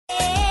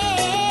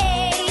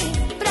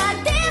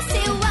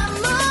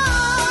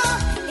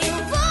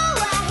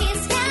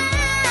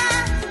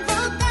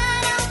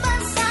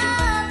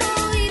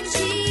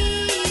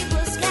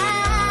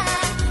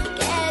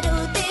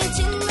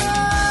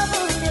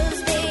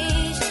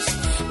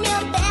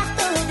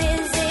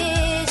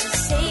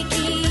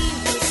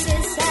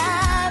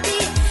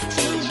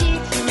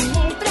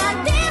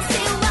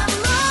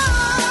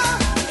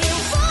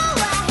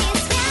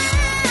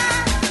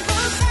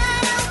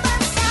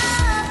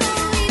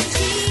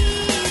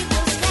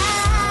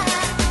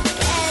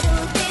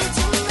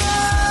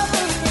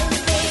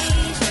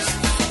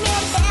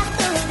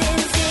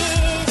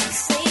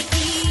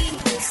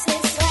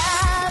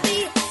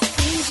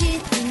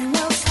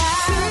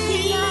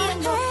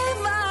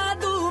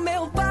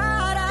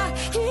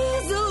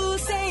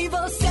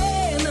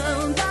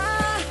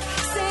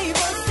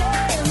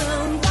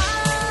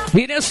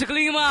E nesse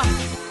clima,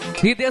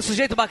 e desse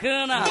jeito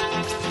bacana,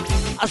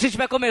 a gente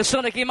vai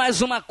começando aqui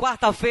mais uma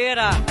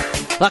quarta-feira,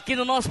 aqui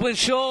no nosso Punch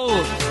Show.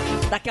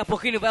 Daqui a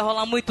pouquinho vai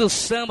rolar muito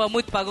samba,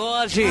 muito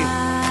pagode.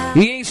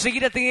 E em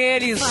seguida tem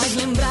eles,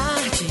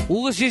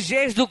 os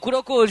DJs do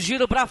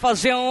Crocodilo, pra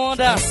fazer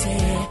onda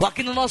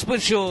aqui no nosso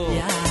Punch Show.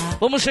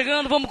 Vamos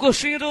chegando, vamos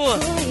curtindo,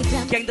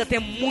 que ainda tem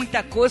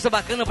muita coisa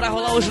bacana pra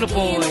rolar hoje no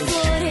Punch.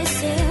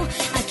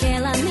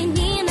 Aquela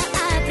menina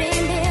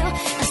aprendeu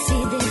a se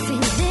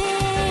defender.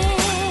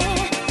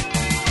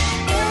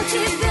 Eu te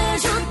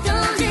vejo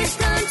tão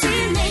distante,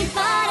 nem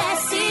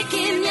parece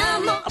que me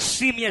amou.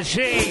 Assim, minha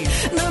gente.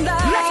 Não dá,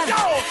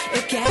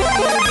 eu quero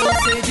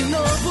você de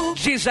novo.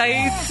 Diz aí.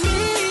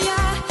 Minha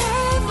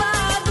raiva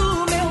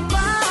do meu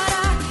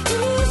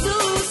paraíso.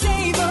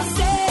 Sem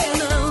você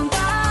não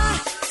dá,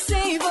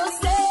 sem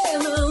você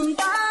não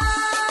dá.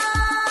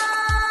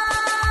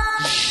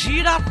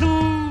 Gira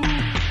tu.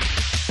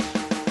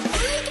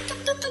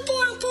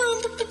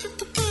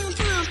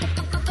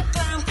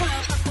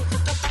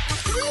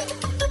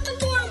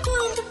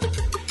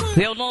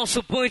 É o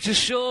nosso Punch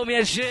Show,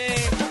 minha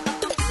gente.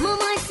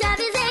 Mamãe, te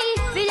avisei,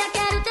 filha,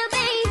 quero teu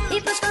bem.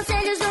 E pros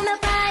conselhos do meu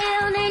pai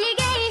eu nem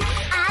liguei.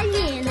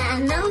 Alina,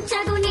 não te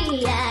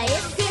agonia.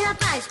 Esse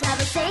rapaz pra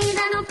você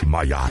ainda não...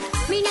 Mayara.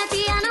 Minha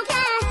tia não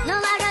quer, não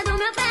larga do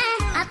meu pé.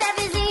 Até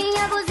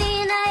vizinha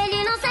buzina,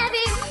 ele não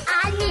serve.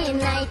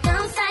 Alina,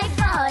 então sai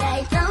fora,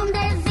 então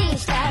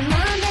desista,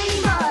 manda ele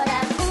embora.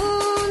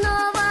 Um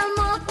novo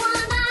amor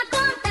quando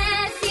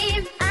acontece,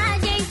 a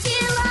gente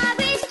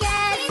logo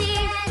esquece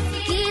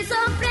que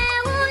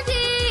sofreu um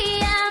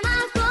dia,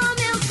 marcou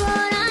meu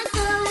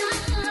coração.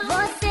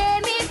 Você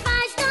me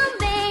faz tão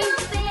bem,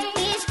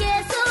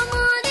 esqueço o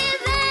mundo e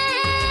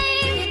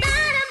vem me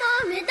dar amor,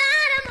 me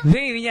dar amor.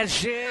 Vem, minha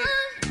gente.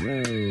 O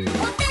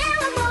teu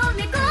amor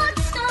me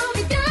conquistou,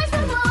 me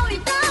transformou,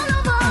 então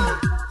não vou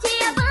te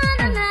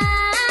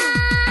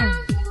abandonar,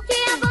 te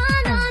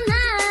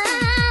abandonar.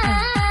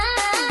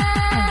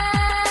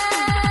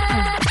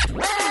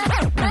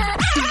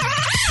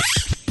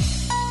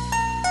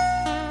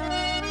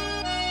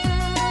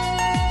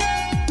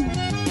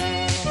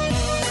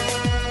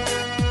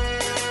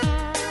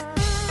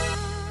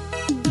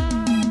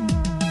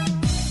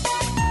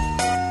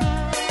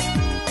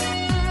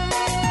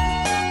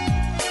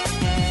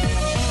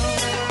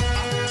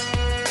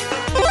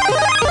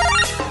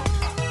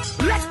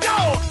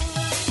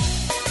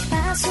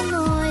 Passo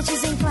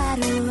noites em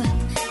claro,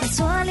 a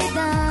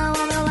solidão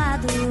ao meu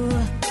lado,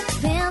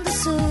 vendo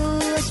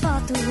suas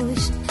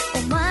fotos,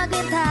 como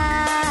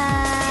aguentar?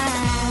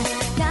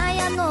 Cai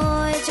a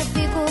noite, eu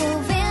fico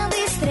vendo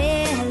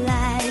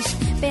estrelas,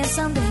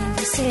 pensando em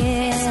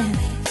você,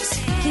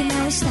 que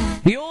não está.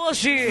 E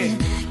hoje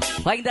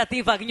ainda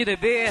tem Vaguinho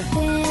DB,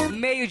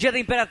 meio-dia da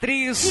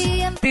Imperatriz,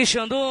 tem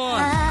Xandon,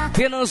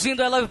 Renanzinho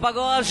do I Love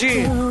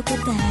Pagode,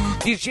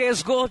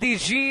 DJs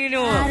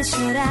Gordidinho,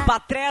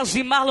 Patrese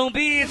e Marlon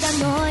Beats.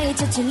 Da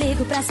noite eu te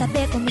ligo pra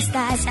saber como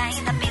estás,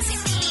 ainda pensa em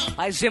mim.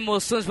 As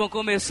emoções vão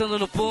começando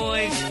no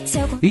Punch. Se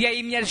eu E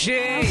aí, minha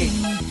gente?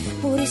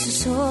 por isso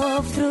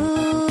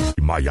sofro.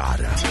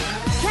 Mayara.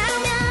 Quero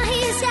me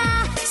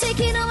arriscar, sei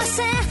que não é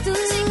certo,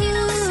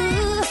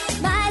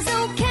 mas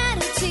não quero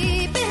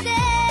te perder.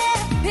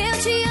 Eu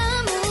te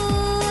amo.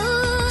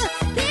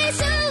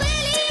 Deixa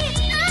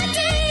ele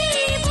aqui,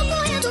 vou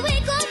correndo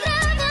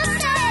encontrar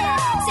você.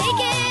 Sei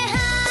que é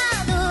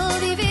errado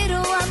viver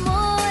o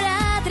amor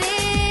a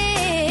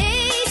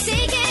três.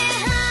 Sei que é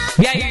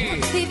errado E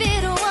aí?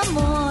 viver o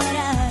amor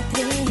a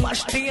três.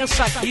 Mas tem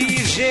essa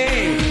aqui,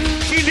 gente.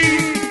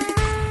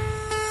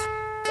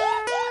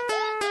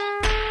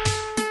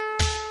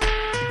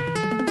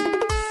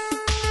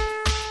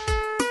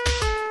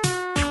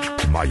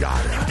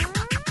 Mayara.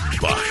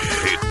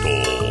 Barreto.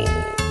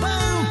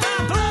 Banda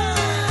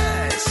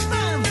Plus,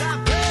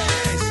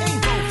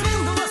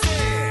 envolvendo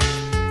você.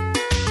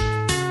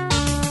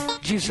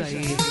 Diz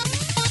aí.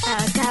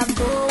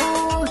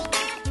 Acabou,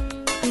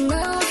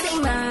 não tem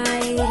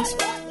mais.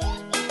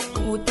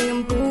 O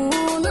tempo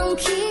não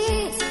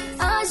quis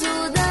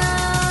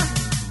ajudar.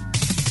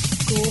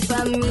 Culpa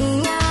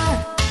minha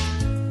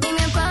em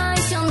me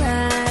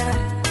apaixonar.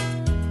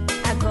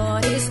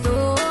 Agora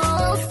estou.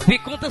 Me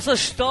conta essa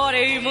história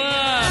aí, mano.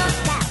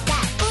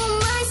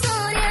 Uma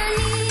história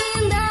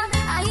linda,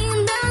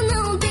 ainda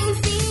não tem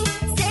fim.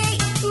 Sei,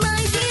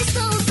 mas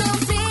estou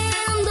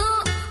sofrendo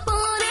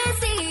por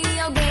esse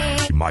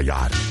alguém.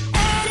 Mayara.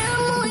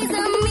 Éramos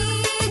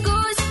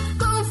amigos,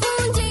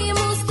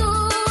 confundimos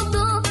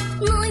tudo,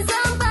 nos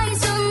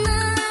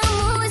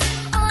apaixonamos.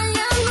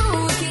 Olha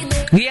no que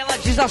deu. E ela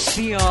diz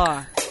assim, ó.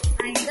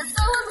 Ainda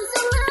sou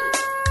apaixonada,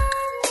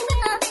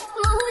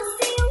 morro de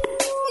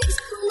ciúmes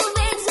quando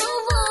vejo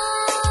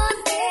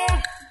você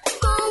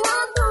com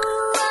outro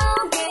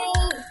alguém.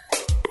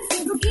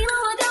 Sinto que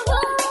não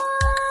acabou,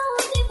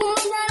 tipo,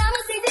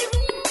 dará-me sem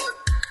devir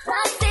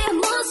pra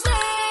sermos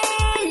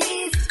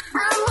felizes,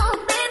 amor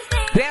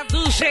perfeito. É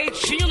do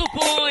jeitinho no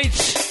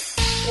Punch.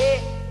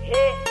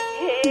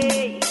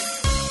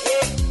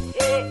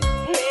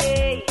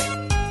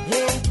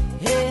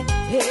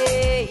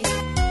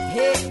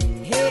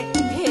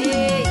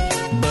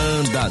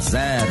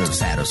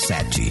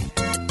 007.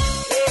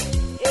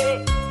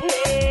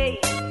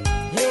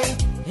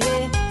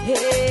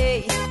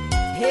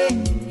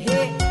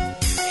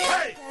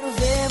 Quero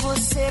ver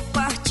você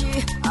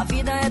partir. A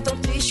vida é tão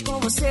triste com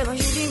você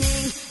longe de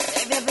mim.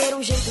 Deve haver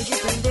um jeito de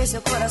prender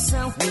seu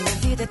coração. Minha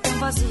vida é tão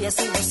vazia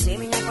sem você,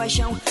 minha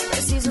paixão.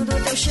 Preciso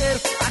do teu cheiro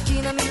aqui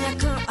na minha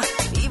cama.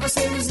 E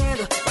você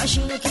dizendo,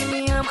 baixinho que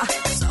me ama.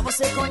 Só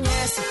você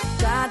conhece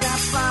cada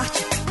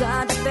parte,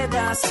 cada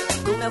pedaço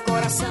do meu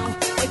coração.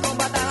 Foi com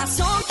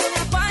badalação que eu me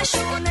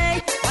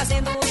apaixonei.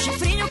 Fazendo um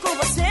chifrinho com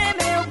você,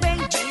 meu bem.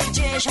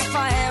 DJ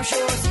Rafael,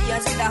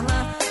 Josias e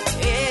Darlan,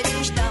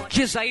 eles estão.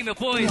 Diz aí, meu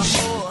pois.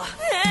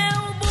 É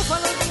o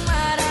búfalo do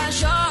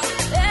Marajó.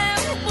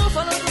 É o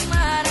búfalo do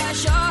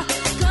Marajó.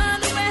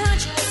 Quando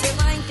berrante você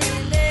vai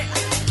entender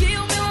que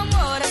o meu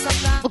amor é só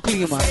pra O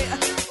clima. você.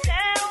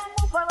 É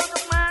o búfalo do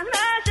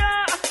Marajó.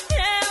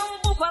 É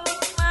o búfalo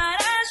do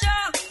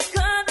Marajó.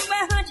 Quando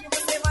berrante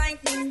você vai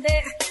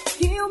entender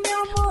que o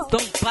meu amor.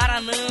 Então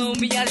para não,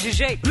 minha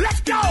DJ.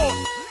 Let's go!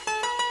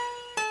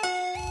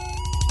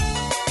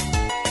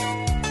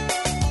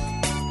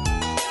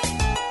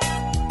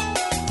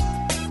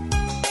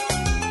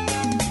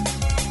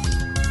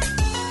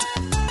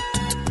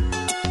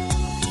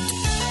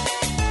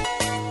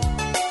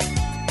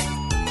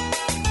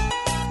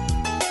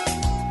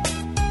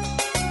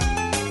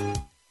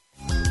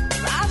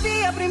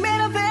 Sabe a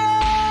primeira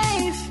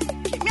vez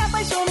que me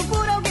apaixono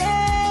por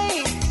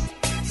alguém?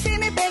 Se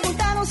me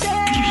perguntar, não sei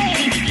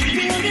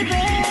de onde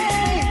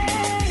vem.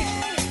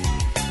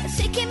 Eu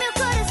sei que meu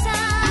coração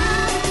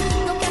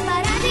não quer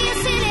parar de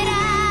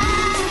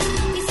acelerar.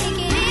 E sem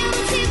querer eu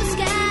vou te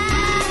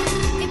buscar.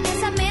 Tem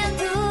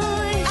pensamentos.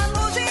 A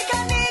música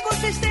liga o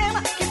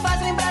sistema que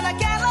faz lembrar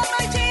daquela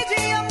noite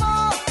de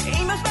amor.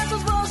 Em meus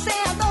braços você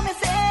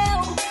adormeceu.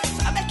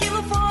 Sabe,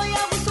 aquilo foi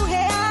algo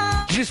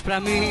surreal. Diz pra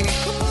mim.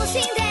 Como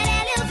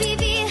Cinderela eu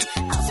vivi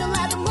ao seu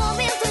lado,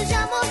 momentos de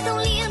amor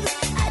tão lindos.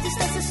 A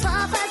distância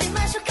só faz me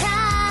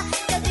machucar.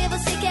 Cadê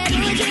você? Quero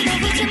de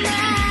novo te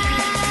amar.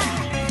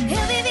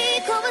 Eu vivi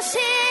com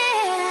você.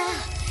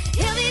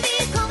 Eu vivi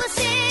com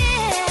você.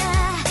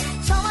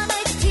 Só uma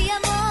noite de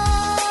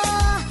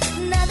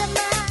amor, nada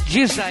mais.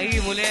 Diz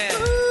aí, mulher.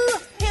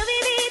 Eu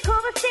vivi com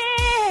você.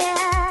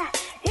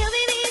 Eu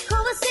vivi com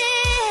você.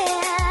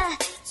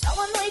 Só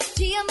uma noite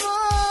de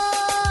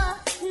amor,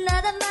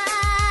 nada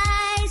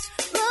mais.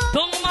 Oh,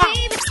 Toma!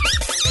 baby.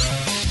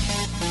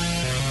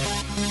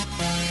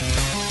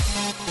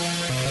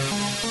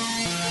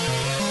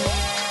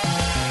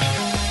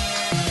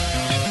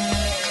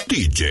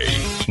 DJ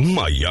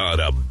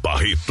Mayara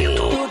Barreto.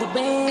 Tudo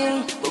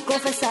bem, vou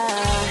confessar.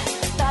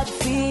 Tá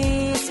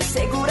difícil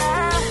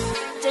segurar.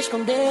 Te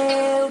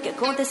esconder o que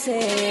aconteceu.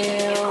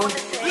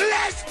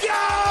 Let's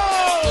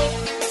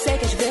go! Sei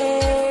que às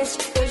vezes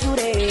eu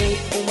jurei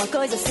uma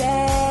coisa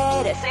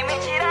séria, sem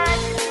mentiras,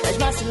 mas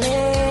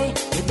vacilei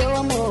no teu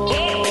amor.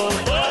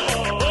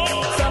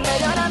 Sua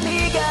melhor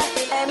amiga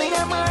é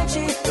minha amante,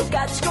 no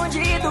caso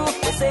escondido,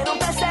 você não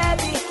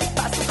percebe.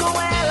 Passo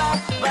com ela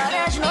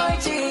várias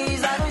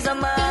noites a nos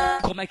amar.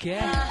 Como é que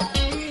é?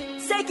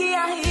 Sei que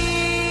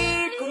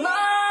arrisco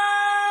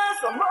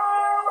nosso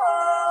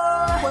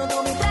amor.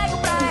 Quando me entrego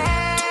pra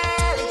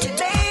ela e te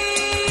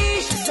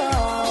deixo só.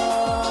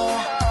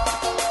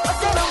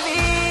 Você não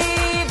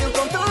vive um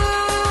conto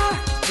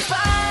de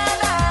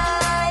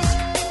fadas.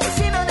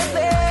 Esse meu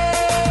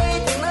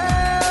defeito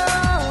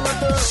não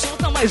notou.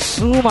 Solta mais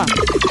uma.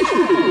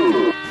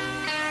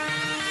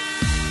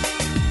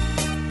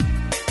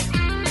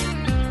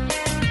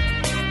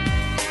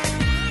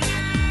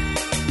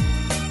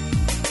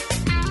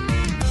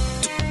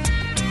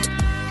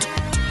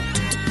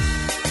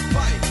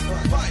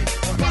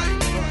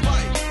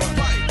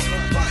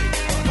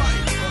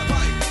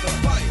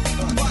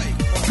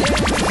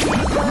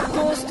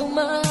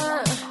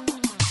 Acostumar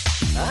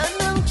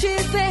a não te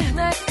ver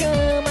na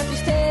cama, a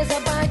tristeza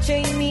bate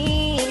em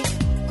mim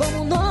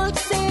como noite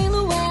sem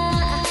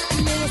luar.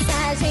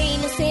 Mensagem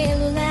no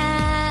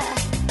celular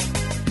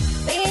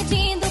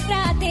pedindo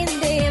pra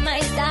atender,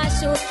 mas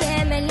acho que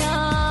é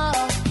melhor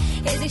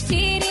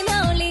existir e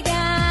não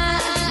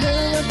ligar.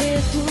 Não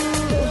aguento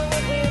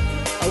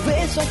ao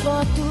ver sua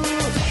foto,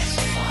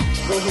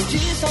 morro de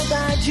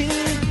saudade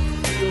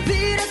de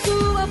ouvir a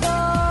sua voz.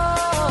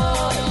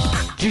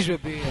 Diz,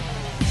 bebê.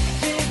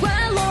 Digo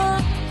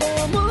alô,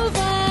 como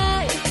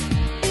vai?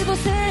 E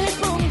você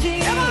responde: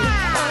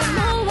 oh,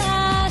 não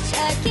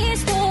acha que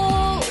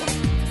estou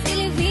se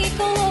lhe vi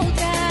com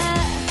outra.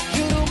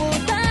 Juro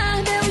mudar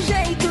meu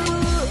jeito,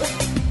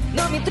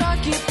 não me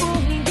troque por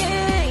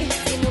ninguém.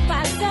 Se no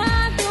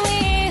passado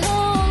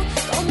errou,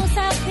 como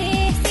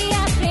saber se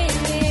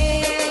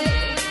aprender?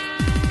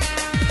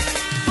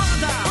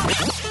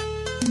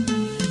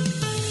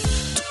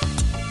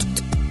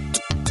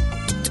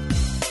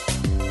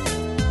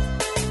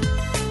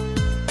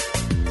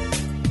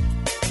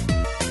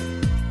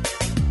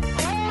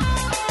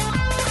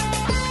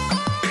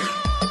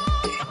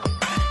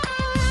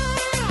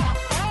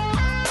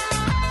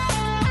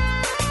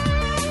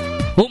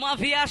 Uma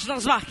viagem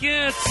nas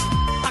marcantes.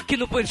 aqui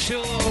no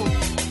Panchão.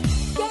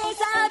 Quem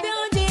sabe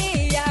um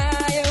dia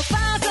eu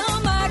faço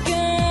uma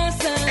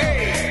canção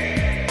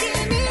que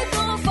me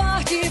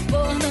conforte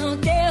por não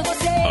ter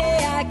você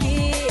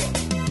aqui.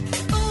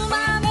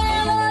 Uma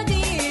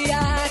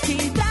melodia que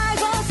traz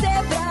você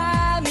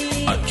pra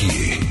mim.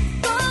 Aqui.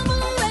 Como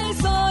em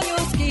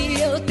sonhos que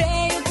eu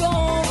tenho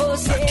com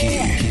você. Aqui.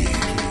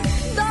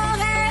 Dó,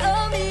 ré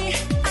ou mi,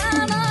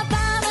 a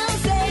nota não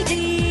sei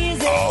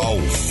dizer. Ao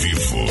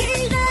vivo. Que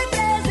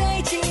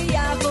represente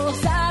a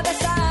força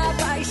dessa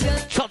paixão.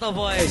 Solta a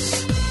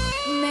voz.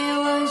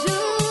 Meu anjo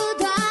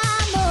do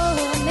amor,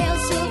 meu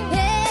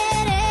super-herói.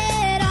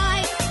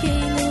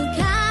 Quem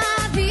nunca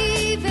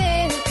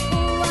viveu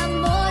um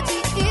amor de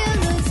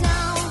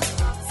ilusão?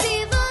 Se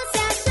você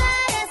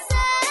achar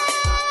essa.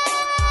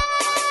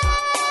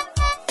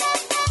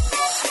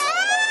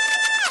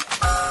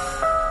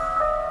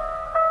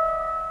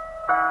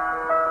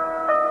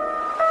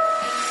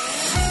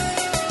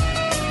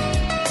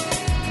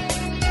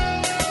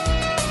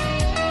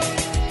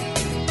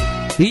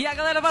 E a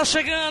galera vai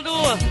chegando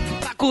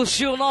pra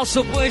curtir o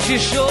nosso Punch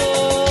Show.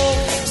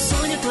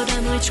 Sonho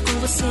toda noite com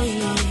você,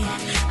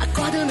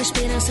 acordo na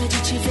esperança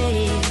de te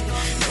ver.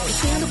 Não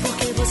entendo por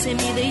que você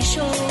me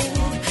deixou,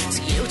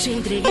 se eu te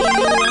entreguei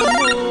meu amor.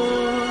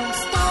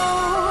 Estou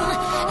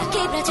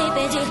aqui pra te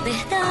pedir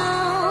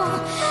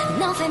perdão.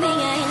 Não foi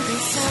minha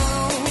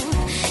intenção.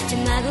 Te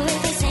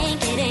magoei sem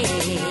querer.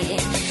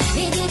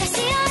 Me diga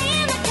se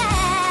ainda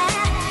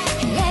quer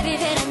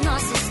reviver a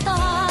nossa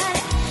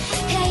história,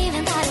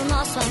 reinventar o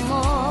nosso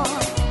amor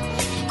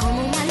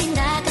como uma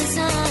linda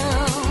canção,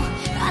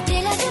 a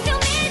trilha de um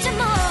filme de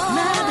amor.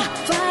 Nada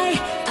vai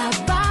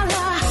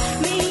abalar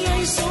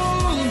minhas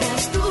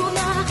ondas do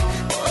mar,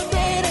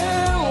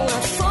 poderão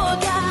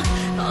afogar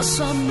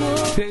nosso amor.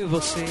 Eu e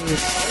você. Eu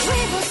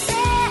e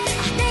você,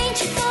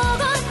 ardente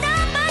fogo da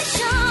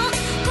paixão,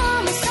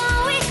 como o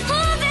sol e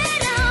o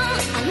verão,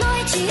 a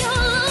noite e o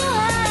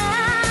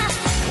luar.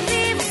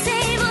 Vivo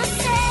sem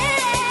você,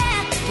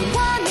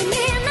 tua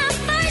menina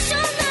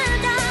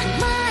apaixonada,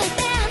 uma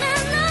eterna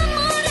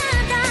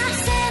namorada.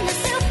 Você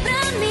nasceu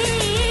pra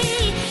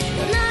mim,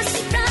 eu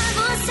nasci pra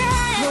você.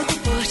 Louco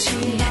por ti,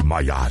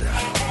 Mayara.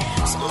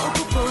 sou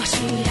louco por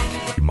ti,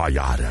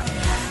 Mayara.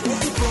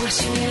 louco por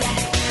ti.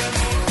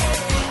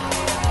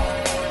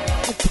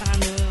 Pra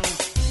não.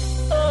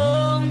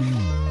 Oh,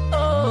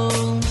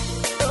 oh,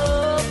 oh,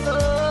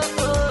 oh,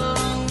 oh,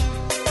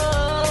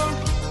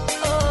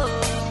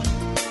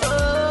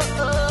 oh,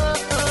 oh,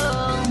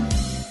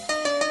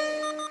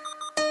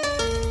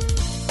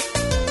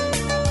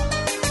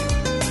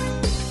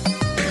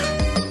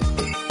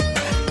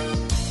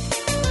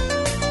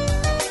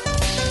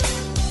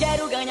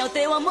 Quero ganhar o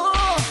teu amor,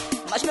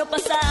 mas meu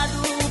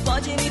passado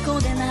pode me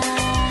condenar.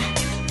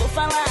 Vou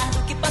falar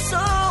do que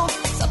passou,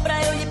 só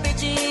pra eu lhe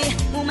pedir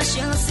uma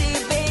chance,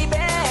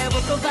 baby.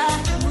 Vou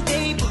provar que eu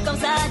mudei por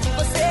causa de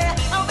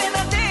você. Ao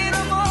verdadeiro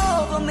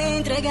amor vou me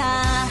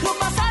entregar. No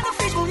passado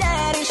fiz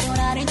mulheres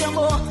chorarem de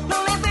amor.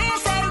 Não levei a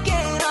sério que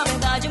na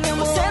verdade meu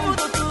amor. Você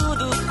mudou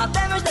tudo,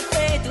 até meus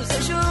defeitos,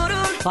 eu juro.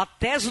 A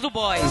tese do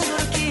boy. Eu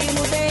juro que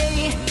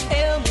mudei,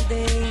 eu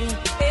mudei,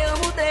 eu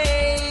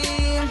mudei.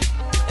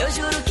 Eu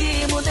juro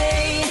que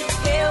mudei,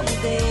 eu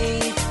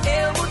mudei,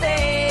 eu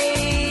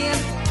mudei.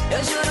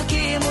 Eu juro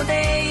que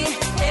mudei,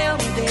 eu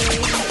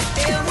mudei,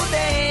 eu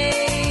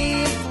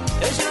mudei.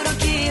 Eu juro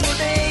que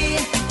mudei,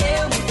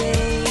 eu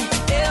mudei,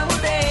 eu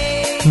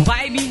mudei.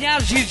 Vai, minha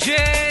DJ.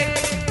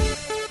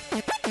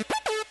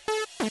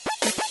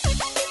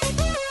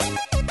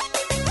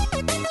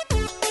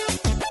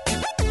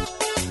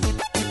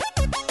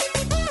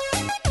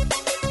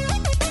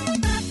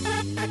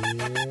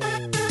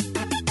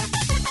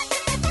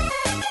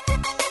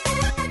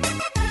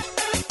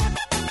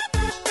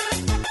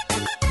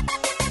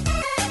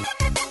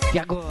 E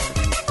agora?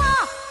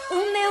 O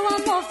meu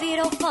amor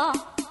virou pó.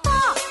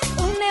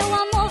 O meu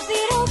amor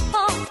virou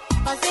pó.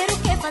 Fazer o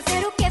que,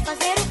 fazer o que,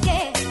 fazer o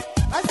que?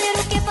 Fazer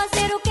o que,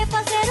 fazer o que,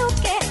 fazer o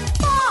que?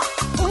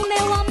 O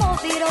meu amor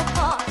virou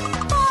pó.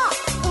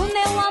 O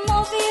meu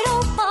amor virou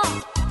pó.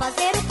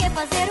 Fazer o que,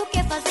 fazer o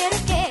que, fazer o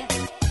que?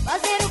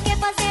 Fazer o que,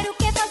 fazer o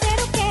que, fazer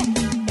o que?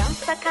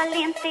 Dança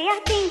caliente e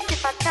ardente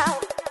fatal,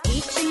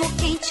 ritmo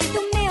quente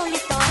do meu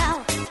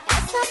litoral.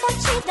 Essa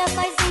batida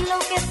faz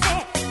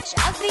enlouquecer.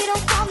 Já viram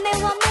qual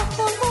meu amor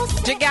por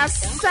você?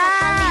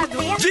 Desgraçado!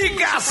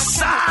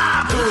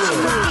 Desgraçado!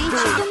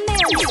 Quente do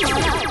meu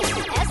litoral.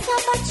 Essa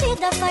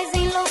batida faz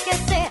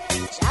enlouquecer.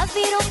 Já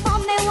viram qual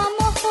meu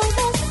amor por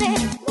você?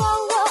 Uou,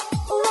 uou,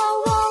 uou,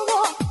 uou,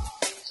 uou.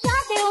 Já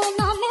deu o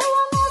nome, meu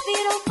amor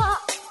virou pó.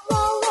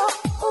 Uou, uou,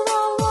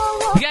 uou, uou,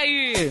 uou. E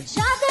aí?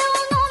 Já deu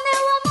o nome,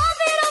 meu amor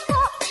virou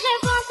pó.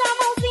 Levanta a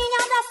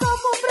mãozinha, dá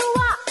soco pro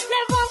ar.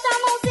 Levanta a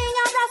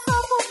mãozinha, dá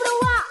soco pro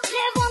ar.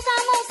 Levanta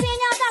a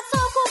mãozinha, dá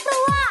soco pro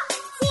ar.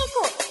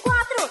 5,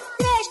 4,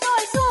 3,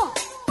 2, 1.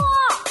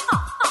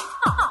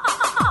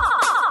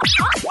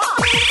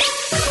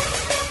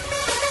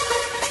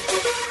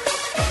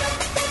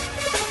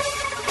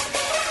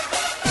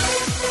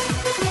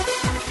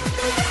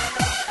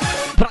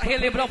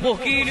 celebrar um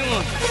pouquinho.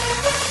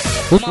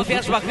 Uma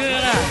viagem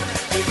bacana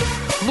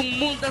no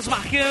mundo das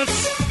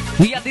marcantes.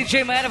 E a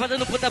DJ Mayara vai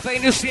dando pontapé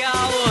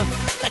inicial.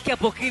 Daqui a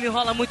pouquinho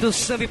rola muito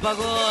samba e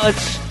pagode.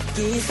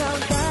 Que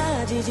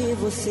saudade de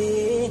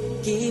você,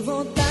 que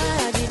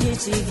vontade de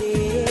te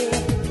ver,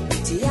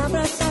 te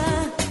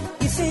abraçar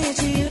e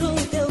sentir o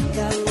teu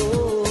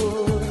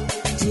calor,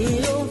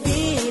 de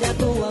ouvir a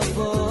tua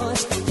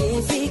voz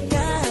e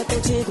ficar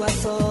contigo a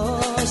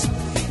sós,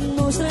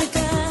 nos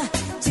trancar,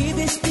 te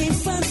despir,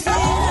 fazer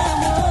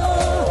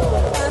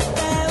amor,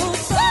 até o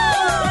sol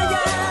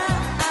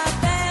raiar,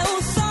 até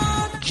o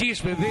sol. Diz,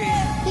 bebê.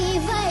 E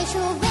vai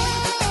chover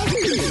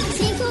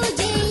 5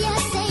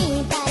 dias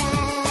sem parar.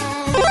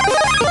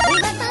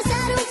 E vai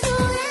passar um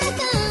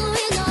furacão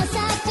em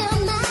nossa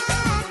cama.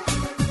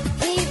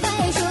 E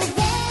vai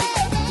chover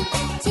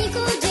 5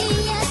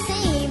 dias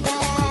sem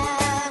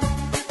parar.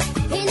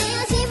 E nem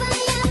assim vai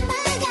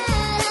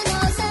apagar a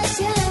nossa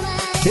chama.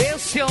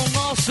 Esse é o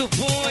nosso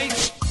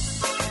point.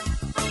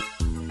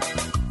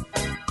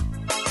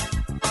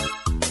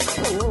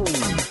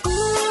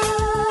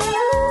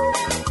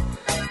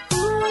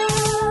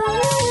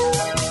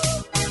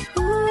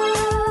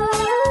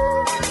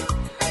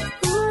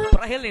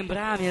 Pra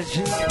relembrar, minha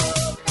gente.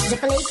 Já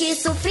falei que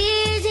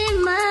sofri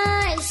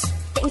demais,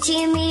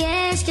 tente me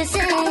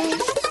esquecer.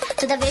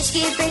 Toda vez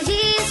que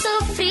perdi,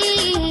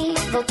 sofri,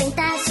 vou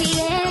tentar te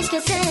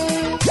esquecer.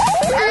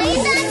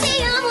 Ainda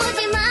te amo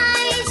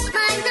demais,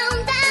 mas não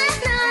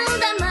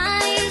dá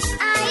mais.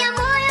 Ai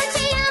amor, eu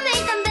te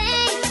amei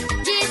também,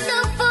 disso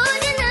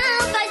pude não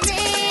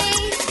fazer.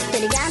 Tô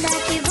ligada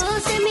que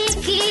você me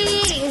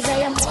quis,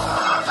 ai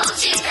amor,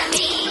 volte pra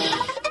mim.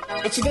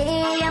 Eu te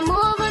dei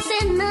amor, você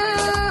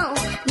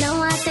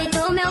não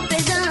aceitou meu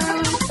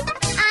perdão.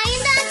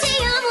 Ainda te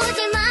amo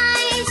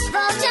demais,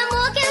 volte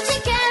amor que eu te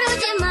quero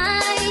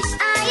demais.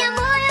 Ai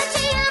amor, eu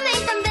te amei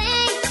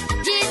também,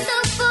 disso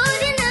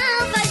pude não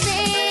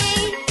fazer.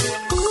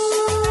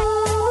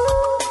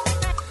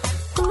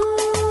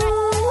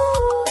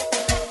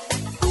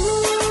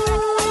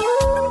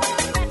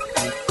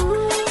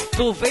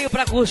 Tu veio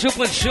pra curtir o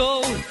Punch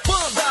Show.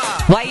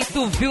 Aí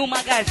tu viu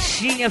uma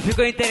gatinha,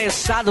 ficou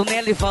interessado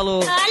nela e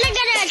falou: Olha,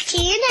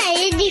 garotinha,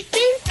 aí de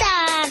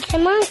pintar, você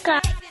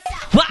manca.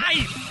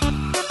 vai!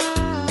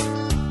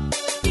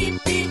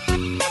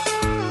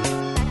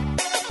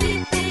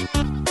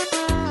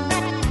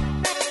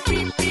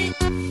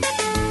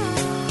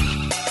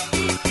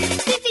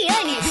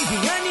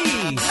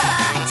 Viviane,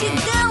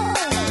 batidão.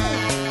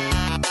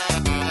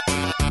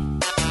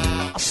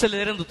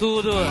 Acelerando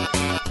tudo,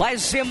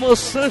 mas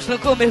emoções estão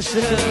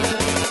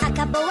começando.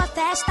 Acabou a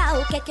festa,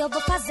 o que é que eu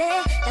vou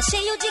fazer? Tá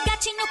cheio de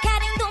gatinho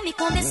querendo me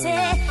convencer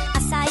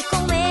a sair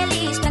com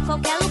eles pra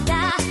qualquer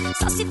lugar.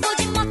 Só se for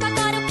de moto,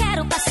 agora eu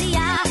quero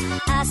passear.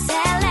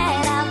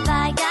 Acelera,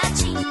 vai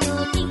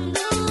gatinho lindo.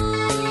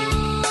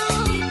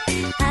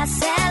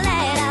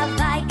 Acelera,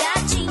 vai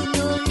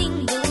gatinho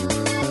lindo.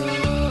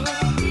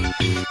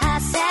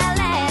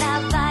 Acelera,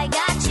 vai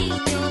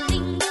gatinho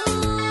lindo.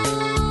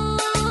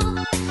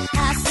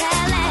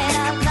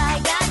 Acelera, vai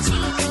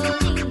gatinho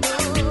lindo.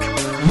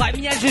 Vai,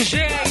 minha DJ,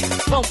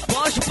 não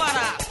pode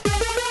parar.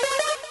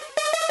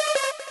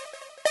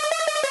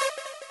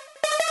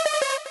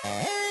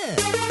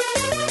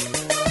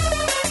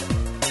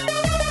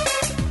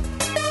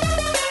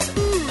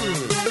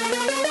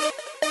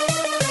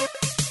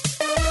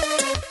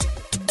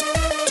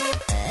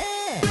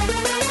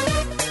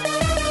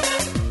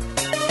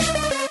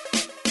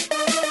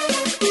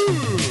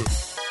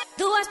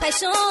 Duas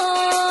paixões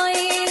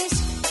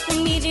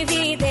me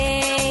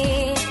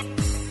dividem.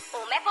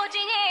 Uma é por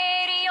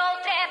dinheiro e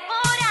outra é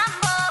por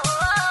amor.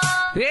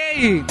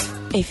 Ei!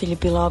 Ei,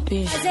 Felipe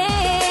Lopes. Mas é,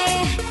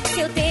 se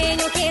eu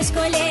tenho que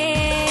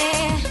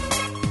escolher,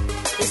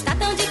 está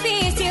tão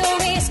difícil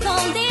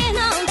esconder,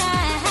 não dá.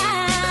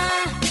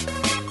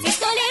 Se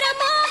escolher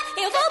amor,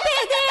 eu vou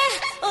perder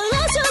o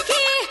luxo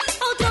que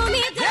outro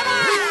me dá.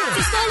 Se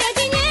escolher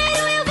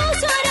dinheiro, eu vou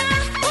chorar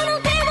por não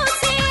ter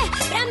você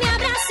pra me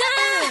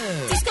abraçar.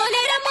 Se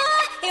escolher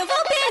amor, eu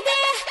vou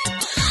perder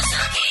o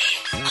luxo que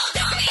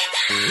outro me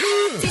dá.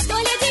 Se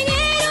escolher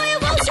dinheiro, eu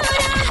vou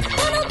chorar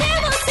por não ter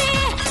você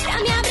pra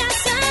me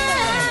abraçar.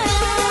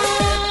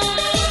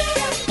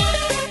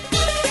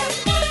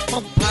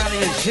 Não para,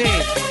 minha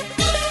gente.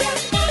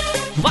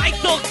 Vai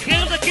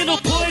tocando aqui no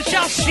Punch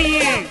assim.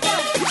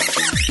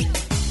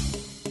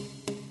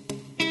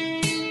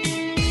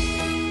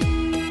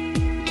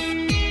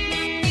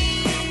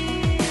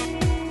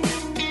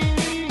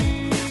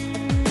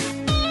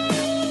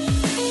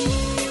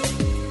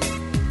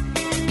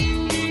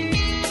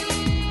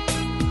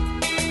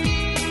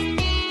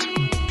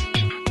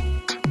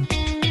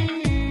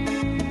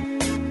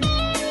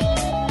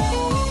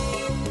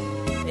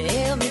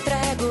 Eu me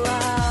entrego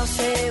ao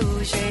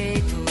seu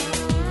jeito.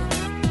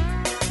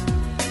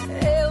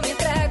 Eu me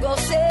entrego ao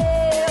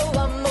seu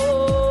amor.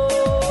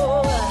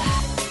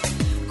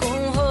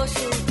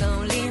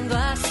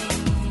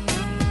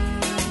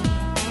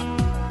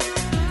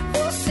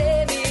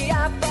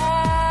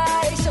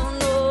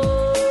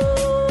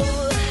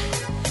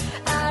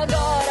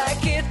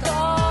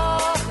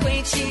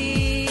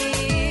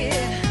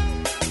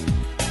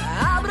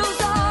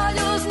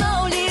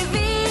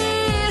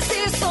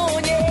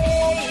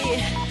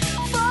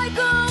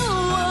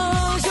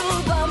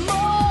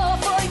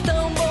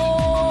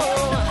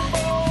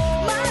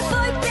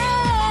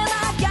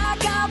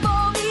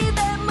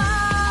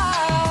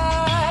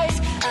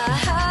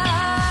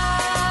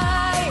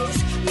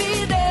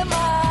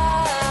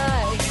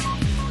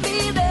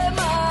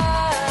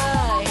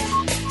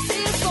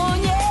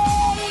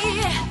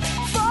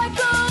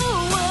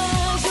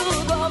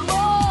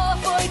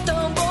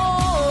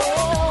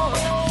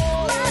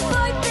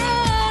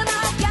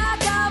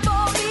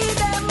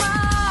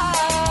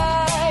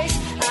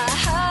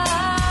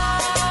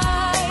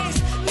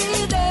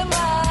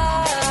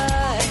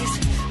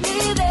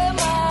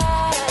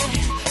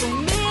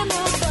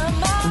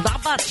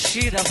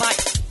 batida, vai.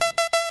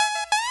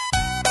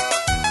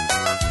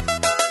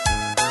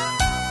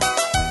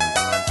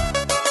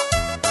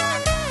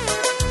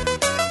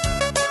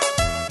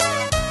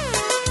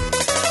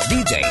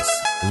 DJs,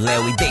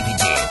 Léo e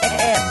David.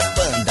 É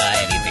Banda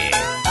LV.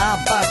 A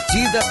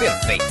batida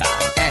perfeita.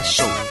 É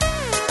show.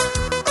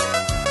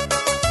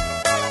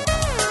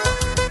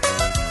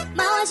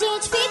 Mal a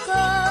gente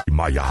ficou.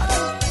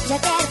 Mayara. Já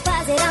quero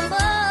fazer amor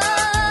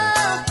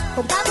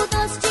com papo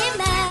doce de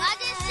mel.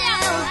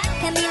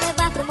 Quer me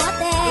levar pro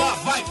motel.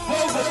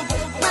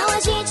 Mal a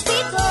gente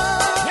ficou.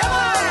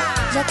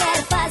 Já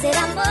quero fazer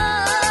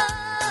amor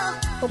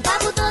com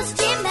papo doce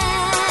de mel.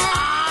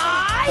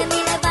 Quer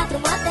me levar pro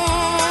motel.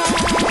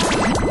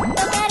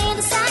 Tô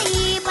querendo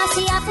sair,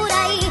 passear por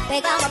aí,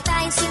 pegar uma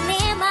praia em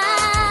cinema,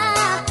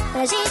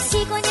 pra gente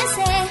se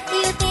conhecer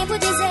e o tempo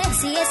dizer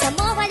se esse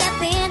amor vale a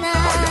pena.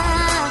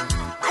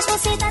 Mas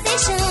você tá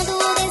deixando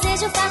o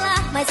desejo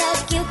falar mais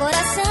alto que o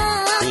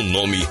coração. O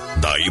nome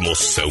da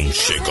emoção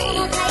chegou.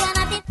 Não caia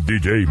na tentação.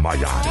 DJ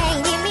Mayara. É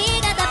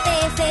inimiga da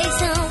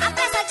perfeição.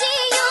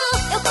 Apressadinho,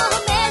 eu corro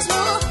mesmo.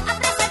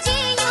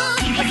 Apressadinho,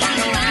 eu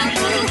falo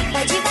alto.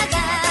 Vai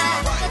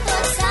devagar, eu tô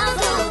de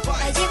saldo.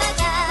 Vai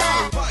devagar,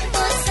 eu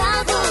tô de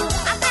saldo.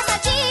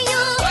 Apressadinho,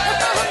 eu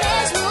corro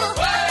mesmo.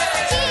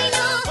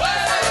 Apressadinho, eu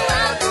falo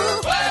alto.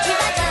 Vai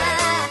devagar,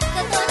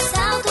 eu tô de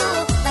saldo.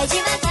 Vai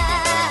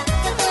devagar,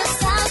 eu tô de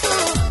saldo.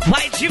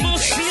 Vai de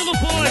mansinho no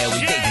Léo e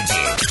poste. David.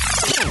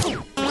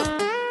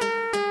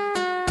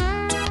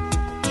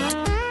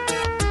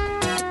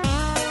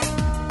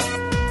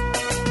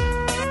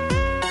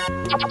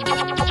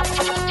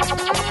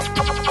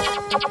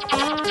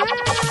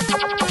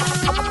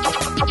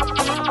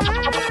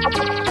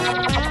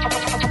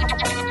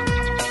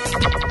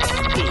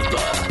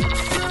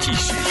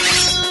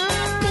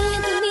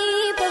 Tento me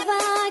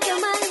provar que é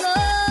uma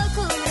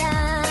loucura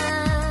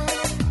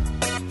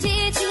de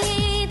te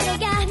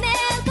entregar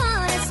meu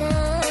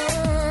coração.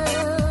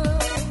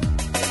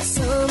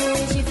 Somos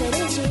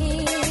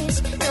diferentes,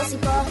 não se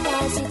importa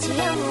se te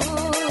amo.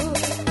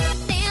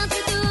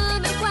 Dentro do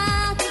meu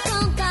quarto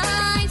com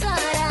tais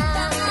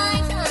horas,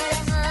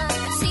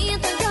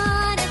 sinto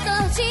agora a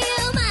dor de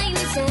uma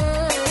ilusão.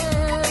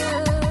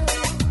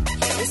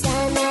 Está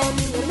na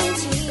minha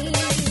mente,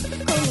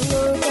 como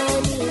nunca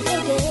me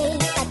entreguei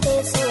a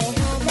pessoa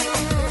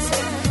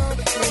errada.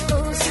 Não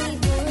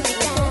consigo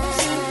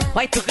ligar.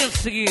 Vai tocando o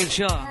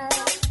seguinte, ó.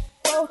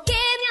 Porque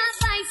me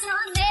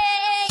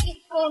apaixonei,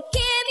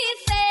 porque me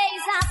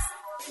fez assim.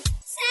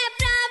 Se é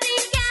pra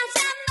brincar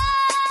de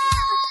amor,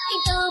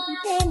 então por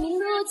que me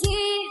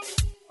iludi?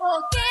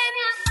 Porque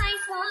me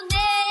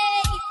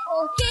apaixonei,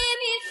 porque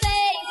me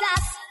fez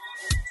assim.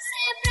 Se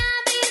é pra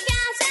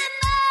brincar de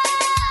amor,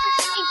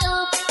 então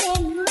por que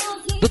me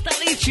iludi? Do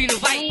talentinho,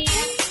 vai.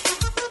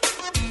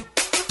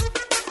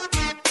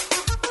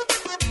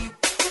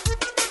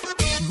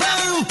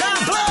 Banda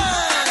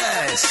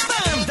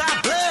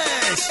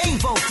Plus,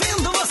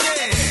 envolvendo você.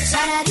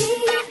 Xarari,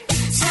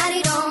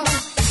 xarirom,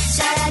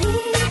 xarari,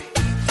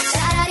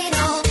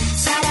 xararirom,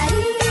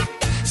 xarari,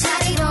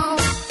 xarirom,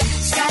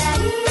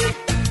 xarari,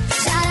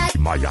 xarari.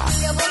 Mayara.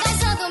 Eu vou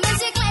baixando meu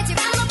chiclete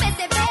pra não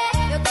perceber.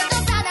 Eu tô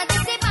cansada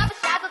desse papo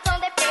chato tão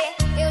deprê.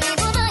 Eu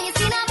ligo não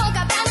ensino na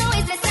boca pra não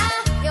estressar.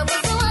 Eu vou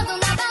zoando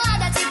na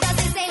balada, te dá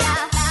sem lá.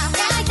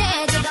 Tá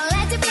entende? Don't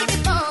let it be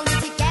bom.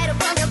 Te quero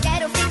quando eu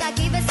quero, fica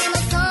aqui, vê se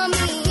não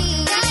some.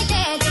 Tá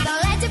entende?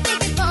 Don't let it be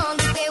bom.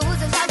 Que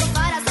uso, jogo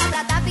fora só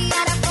pra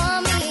tapiar a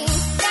fome.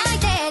 Tá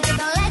entende?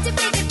 Don't let it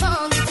be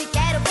bom. Te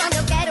quero quando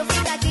eu quero,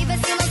 fica aqui, vê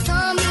se não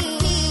some.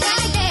 Tá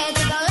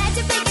entende? Don't let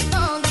it be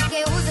bom. Que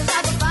uso,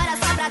 jogo fora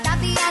só pra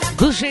tapiar a fome.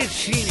 Do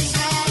jeitinho.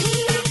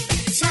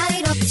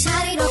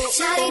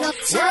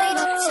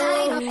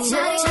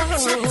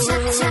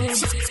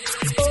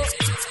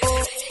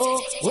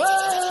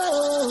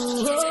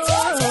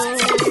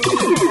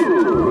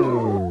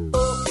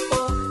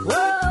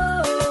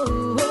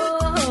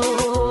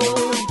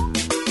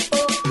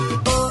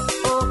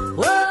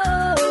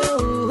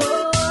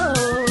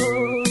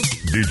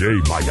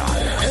 DJ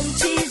Mayara.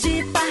 Antes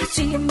de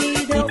partir,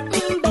 me deu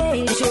um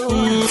beijo.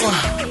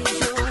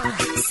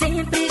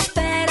 Sempre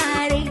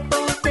esperarei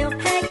por teu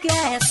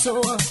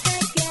regresso.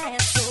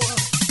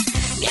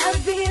 Minha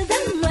vida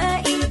não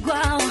é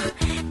igual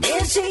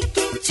desde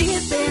que te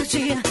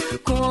perdi.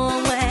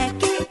 Como é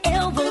que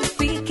eu vou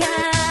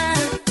ficar?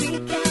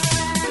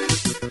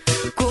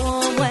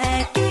 Como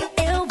é que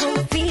eu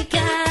vou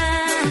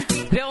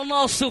ficar? É o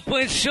nosso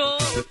Pancho.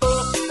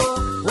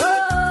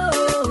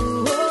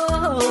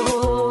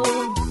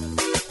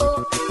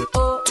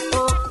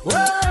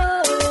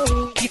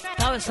 Que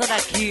tal essa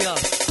daqui, ó?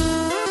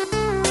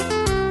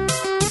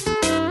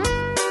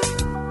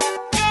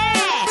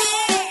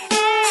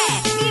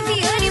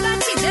 Viviane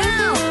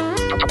Batidão.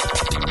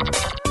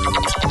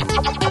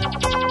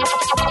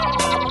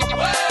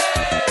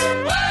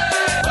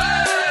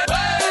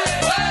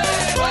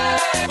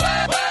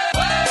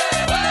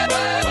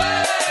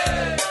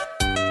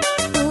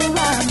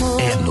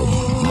 É no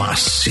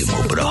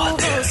máximo,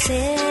 brother.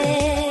 Você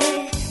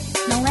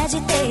não é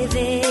de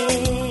TV,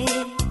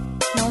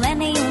 não é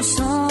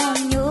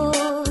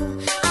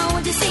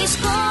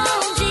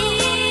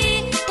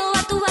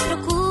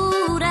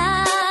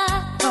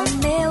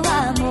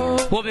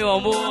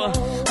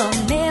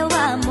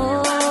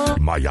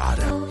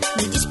Mayara.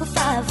 Me diz por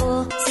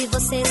favor, se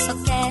você só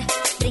quer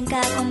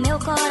brincar com meu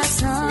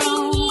coração.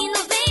 Menino,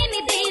 vem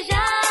me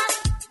beijar.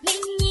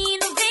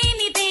 Menino, vem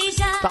me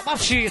beijar. Tá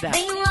batida.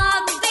 Vem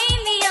logo,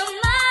 vem me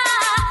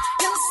amar.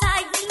 Não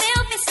sai do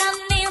meu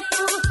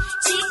pensamento.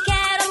 Te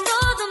quero a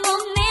todo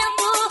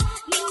momento.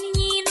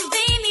 Menino,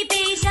 vem me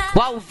beijar.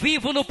 Ao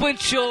vivo no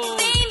Pancho.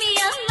 Vem me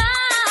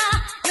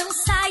amar. Não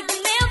sai do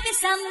meu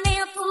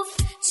pensamento.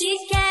 Te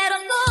quero a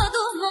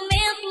todo momento.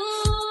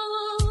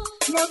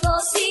 Meu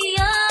doce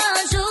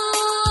anjo,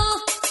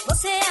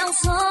 você é um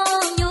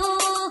sonho.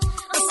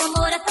 Nosso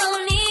amor é tão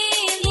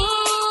lindo,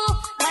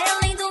 vai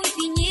além do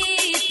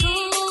infinito.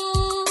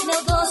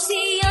 Meu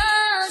doce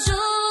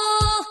anjo,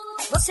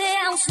 você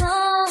é um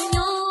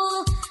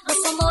sonho.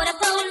 Nosso amor é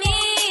tão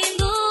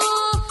lindo,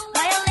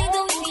 vai além do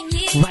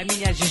infinito. Vai,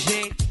 minha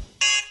DJ.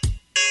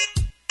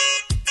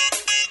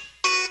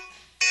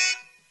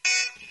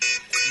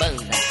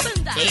 Banda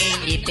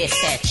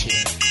MP7,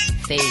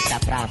 feita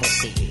pra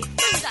você.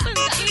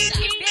 Banda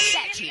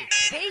MP7,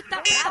 feita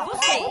pra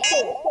você.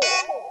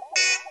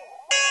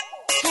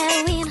 É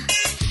o hino,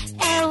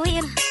 é o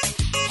hino,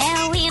 é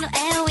o hino,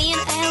 é o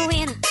hino, é o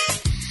hino.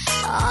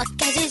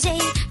 Toca, DJ,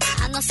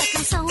 a nossa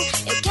canção.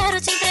 Eu quero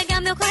te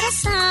entregar meu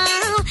coração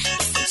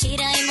e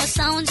sentir a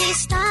emoção de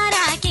estar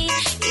aqui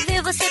e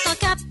ver você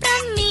tocar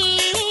pra mim.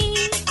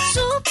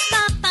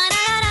 Chupa,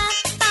 parará,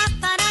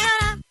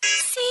 paparará.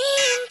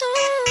 Sinto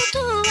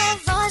tua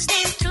voz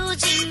dentro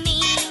de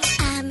mim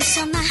a me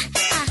chamar.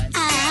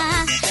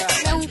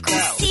 Não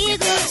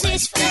consigo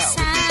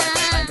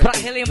disfarçar. Pra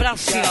relembrar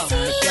assim, ó.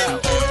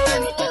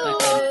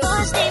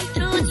 Voz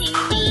dentro de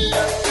mim a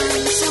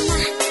me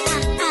chamar.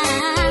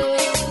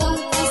 Não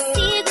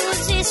consigo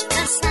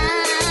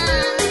disfarçar.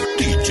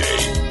 DJ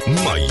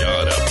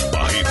Mayara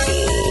Barreto,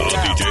 a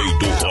DJ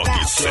do rock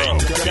sem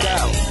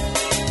grau.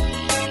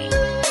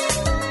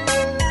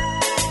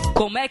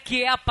 Como é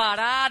que é a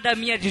parada,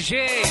 minha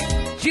DJ?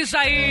 Diz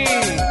aí.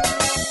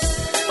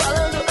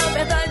 Falando a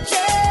verdade,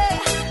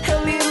 eu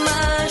me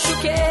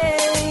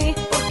machuquei.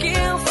 Porque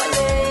eu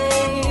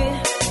falei,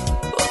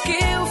 porque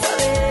eu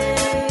falei.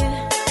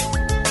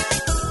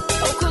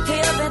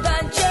 Ocultei a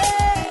verdade,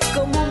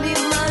 como me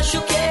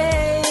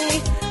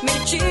machuquei.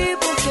 Menti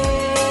porque,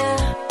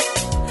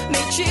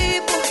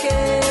 menti porque.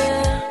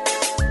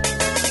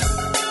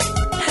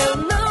 Eu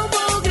não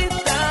vou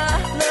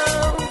gritar,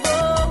 não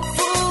vou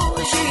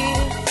fugir.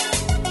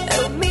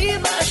 Eu me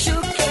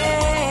machuquei.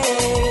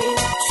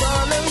 Só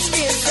não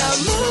esqueça,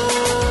 amor.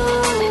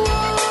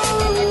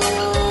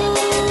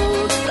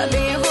 Pra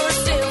mim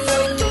você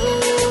foi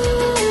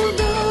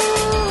tudo.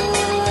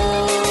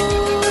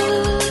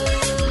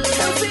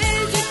 Eu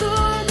fiz de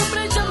tudo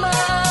pra te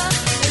amar.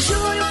 Eu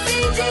juro, eu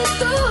fiz de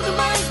tudo,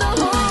 mas não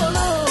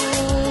rolou.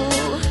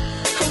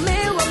 O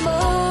meu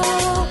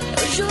amor,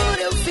 eu juro,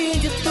 eu fiz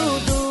de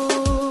tudo.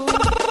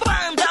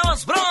 Banda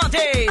Os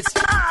Brontes,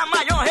 a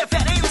maior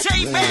referência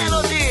em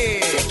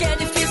melody. Sei que é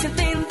difícil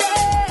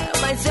entender,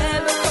 mas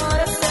é meu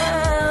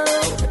coração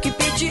que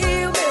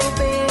pediu meu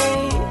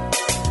bem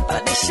pra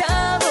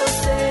deixar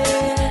você.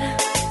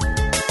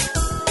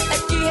 É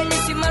que ele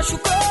se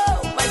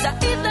machucou, mas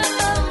ainda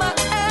ama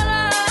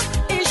ela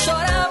e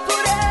chora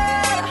por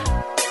ela,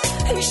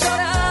 e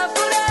chora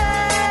por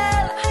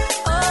ela.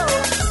 Oh,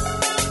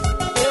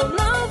 eu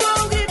não vou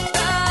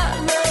gritar,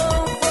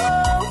 não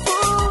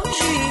vou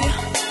fugir.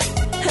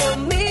 Eu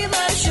me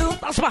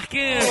machuquei. As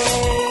marquinhas.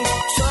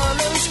 Só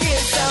não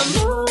esqueça,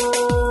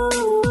 amor.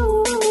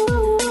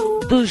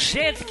 Do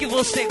jeito que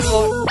você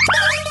gosta.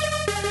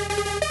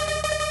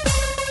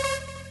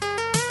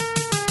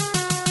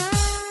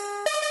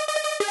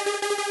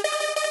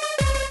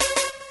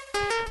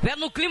 Vê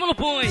no clima no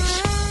Pões.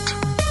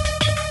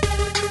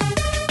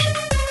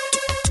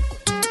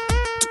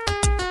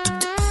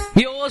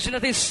 E hoje ainda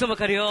tem samba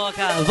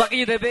carioca.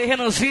 Vaguinho Bebê,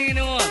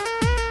 Renanzinho,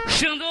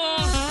 Xandão,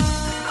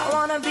 I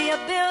wanna be a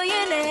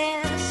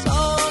billionaire, so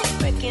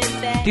freaking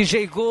bad.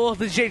 DJ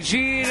Gordo, DJ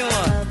Dinho,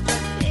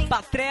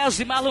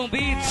 Patrese e Marlon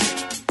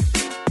Beats.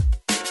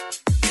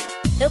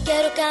 Eu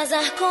quero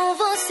casar com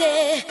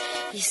você,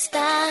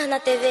 estar na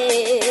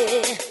TV,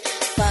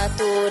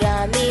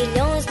 faturar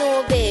milhões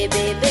no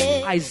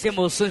BBB. As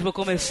emoções vão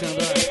começando.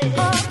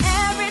 Ó. Oh,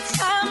 every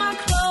time I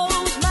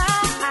close my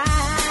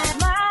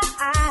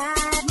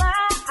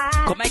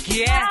eyes. Como é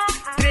que é?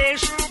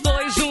 3,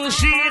 2, 1,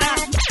 gira.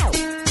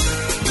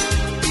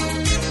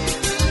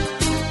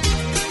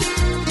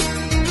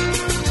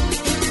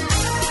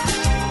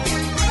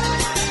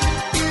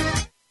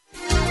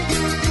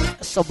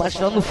 Só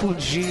baixar no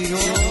fundinho.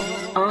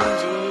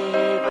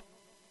 Onde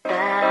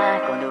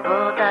tá quando eu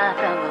voltar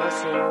pra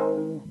você?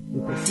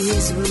 Eu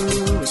preciso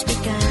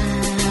explicar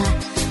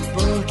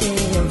porque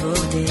eu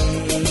voltei.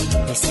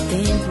 Esse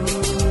tempo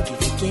que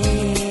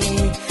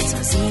fiquei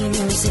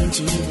sozinho sem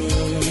te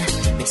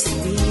ver,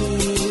 percebi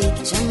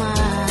que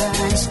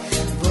jamais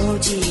vou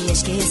te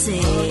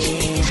esquecer.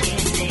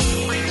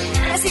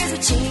 Preciso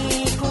te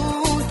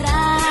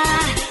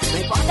encontrar, não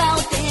importa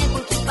o tempo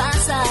que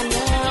passa,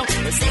 não.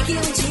 Eu sei que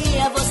um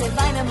dia você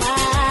vai me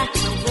amar,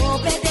 não vou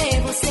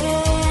perder você.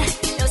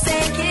 Eu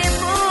sei que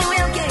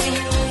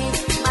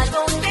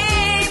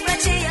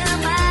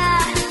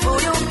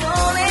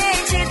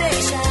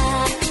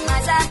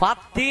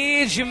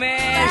Atende,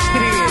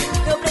 mestre.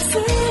 Eu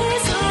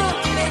preciso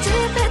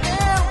pedir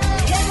perdão,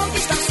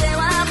 reconquistar seu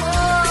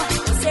amor.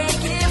 Eu sei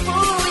que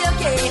fui eu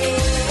quem,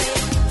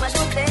 mas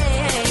não tem.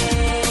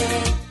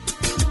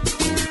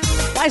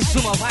 Mais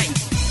uma, vai.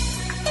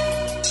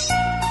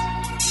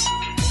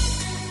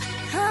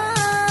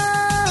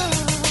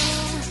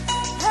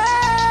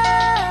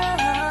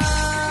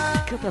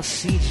 Canta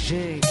assim,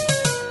 DJ.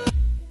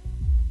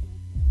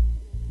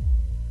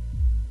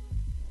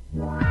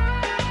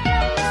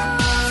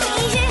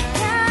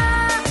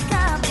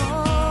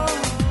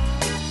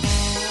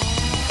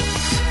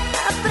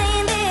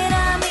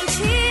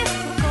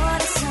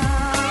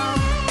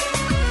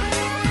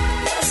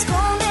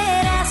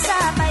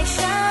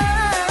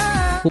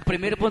 O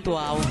primeiro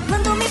pontual.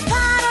 Quando me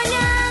para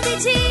olhando e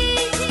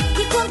diz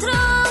que encontrou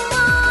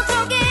outro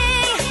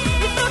alguém,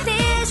 me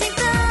protege,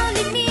 então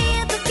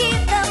limito que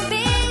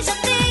também já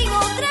tem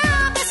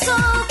outra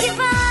pessoa. O que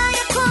vai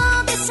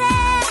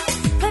acontecer?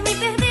 Vai me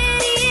perder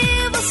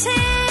e você.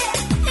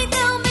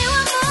 Então, meu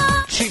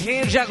amor, te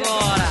rende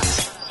agora.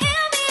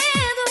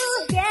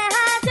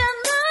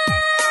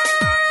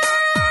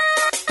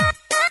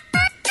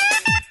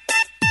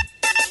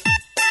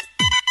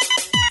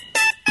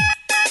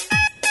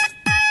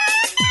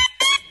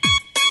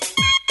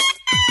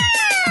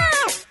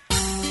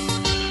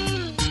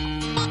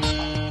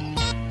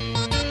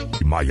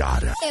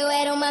 Mayara. Eu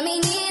era uma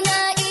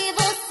menina e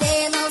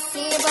você não se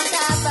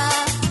importava.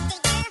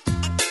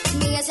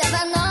 Me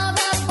achava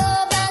nova,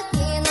 boba,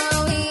 que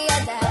não ia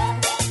dar.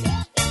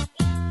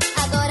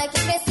 Agora que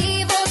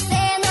cresci,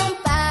 você não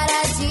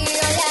para de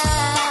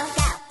olhar.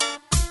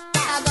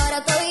 Agora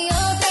tô em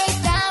outra e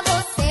pra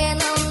você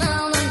não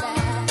dá.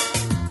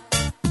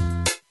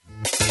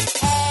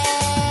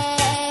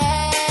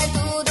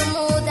 Tudo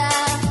muda.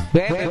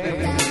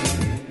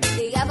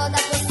 E a volta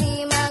por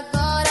cima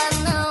agora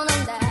não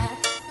dá.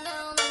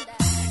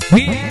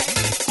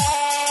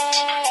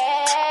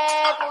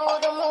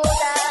 Tudo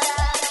muda.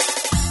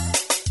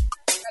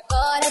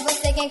 Agora é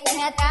você quem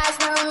corre atrás,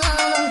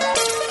 não dá.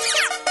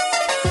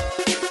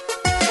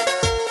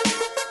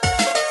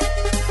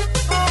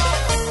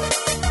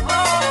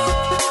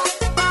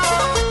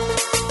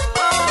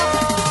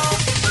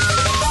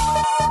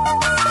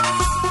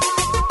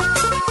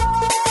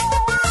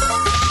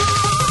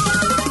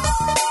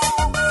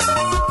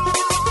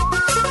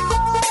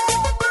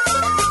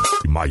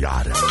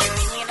 Mayara.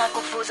 Menina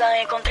confusa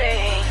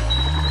encontrei.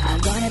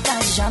 Agora é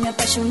tarde, já me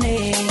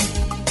apaixonei.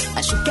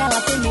 Acho que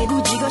ela tem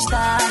medo de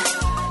gostar.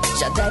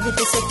 Já deve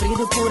ter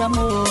sofrido por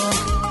amor.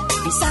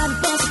 Quem sabe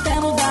posso até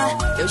mudar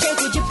meu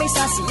jeito de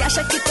pensar. Se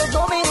acha que todo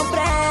homem não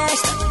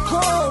presta,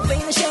 oh, vem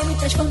deixa eu me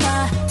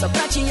transformar. Só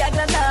pra te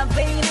agradar,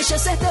 vem deixa eu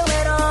ser teu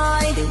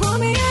herói. Teu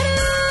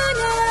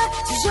Homem-Aranha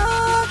se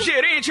joga.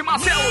 Gerente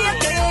Marcelo,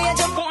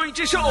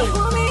 Point Show.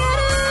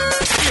 Homem-Aranha,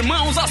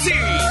 Irmãos assim.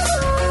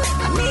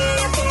 a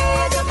minha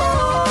teia de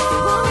amor.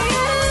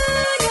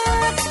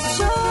 Homem-Aranha se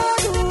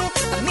joga.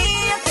 A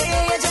minha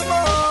teia de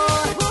amor.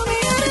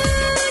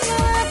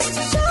 Homem-Aranha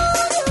se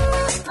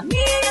joga. A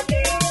minha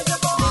teia de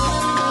amor.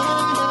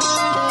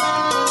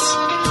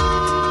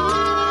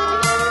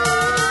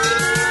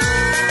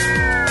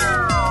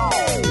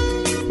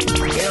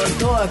 Eu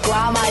tô com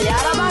a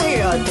Mayara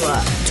Barreto.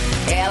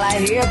 Ela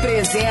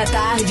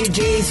representa as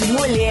DJs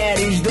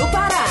mulheres do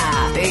Pará.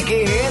 Tem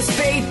que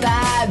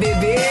respeitar,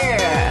 bebê.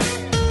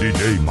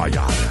 DJ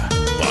Mayara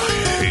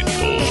Barreto.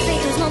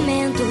 Perfeitos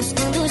momentos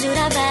quando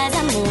juravas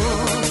amor.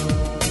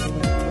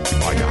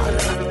 Mayara.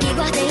 E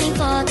guardei em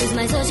fotos,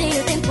 mas hoje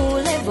o tempo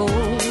levou.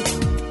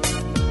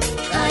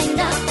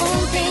 Ainda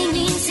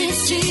ontem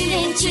insisti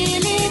em te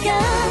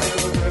ligar.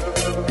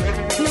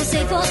 Não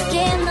sei por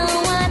que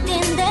não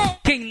atender.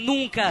 Quem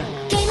nunca?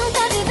 Quem nunca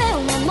viveu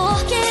um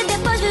amor que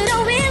depois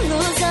virou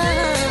ilusão?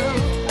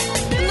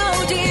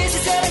 Não disse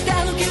ser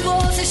eterno que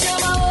você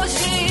chama hoje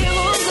de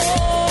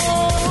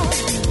ilusão.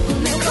 O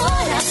meu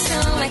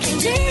coração é quem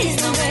diz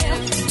não é,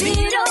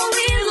 virou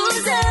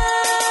ilusão.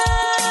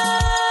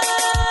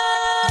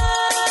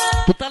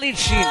 O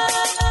talentinho.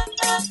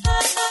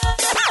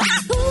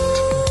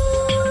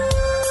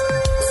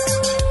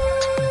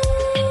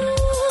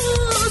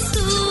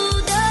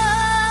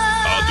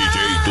 A DJ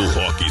do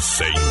rock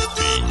sem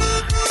fim.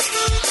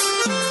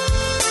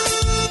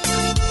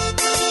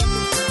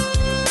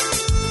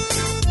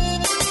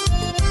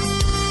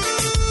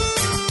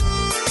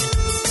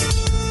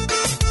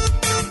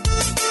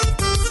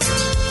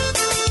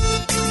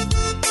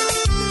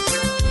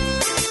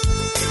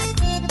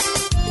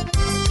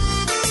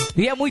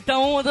 E é muita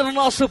onda no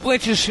nosso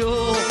Point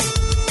Show.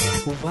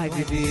 Vai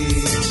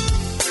beber.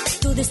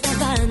 Tudo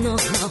estava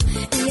normal.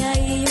 E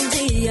aí um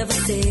dia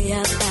você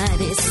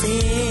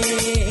aparecer.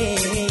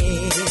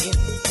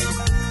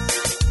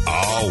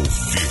 Ao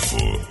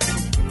vivo.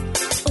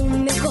 O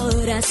meu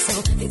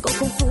coração ficou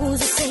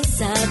confuso sem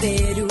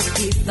saber o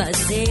que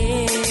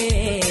fazer.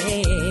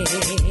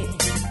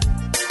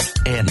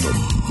 É no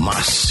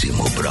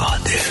máximo,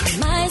 brother.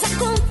 Mas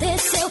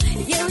aconteceu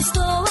e eu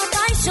estou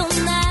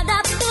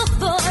apaixonada por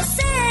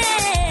você.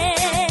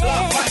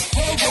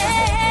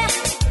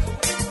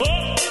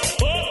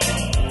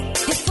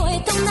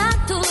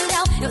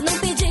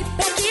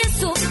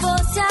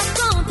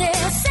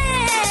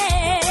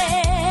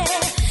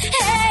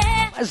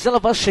 Mas ela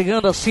vai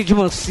chegando assim de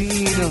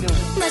mansinho.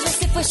 Mas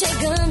você foi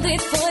chegando e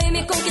foi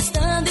me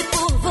conquistando. E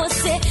por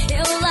você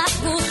eu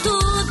largo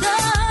tudo.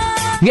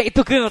 E aí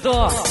tu canta,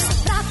 ó.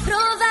 Pra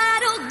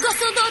provar o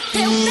gosto do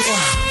teu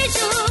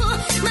beijo,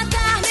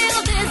 matar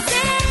meu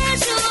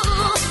desejo,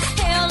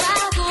 eu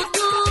largo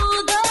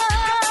tudo.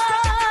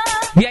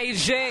 E aí,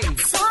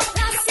 gente? Só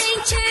pra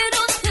sentir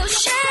o teu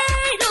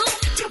cheiro,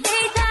 te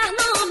deitar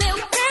no meu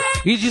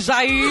peito. E diz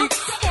aí. Eu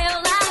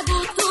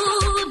largo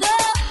tudo,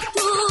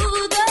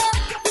 tudo,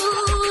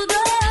 tudo.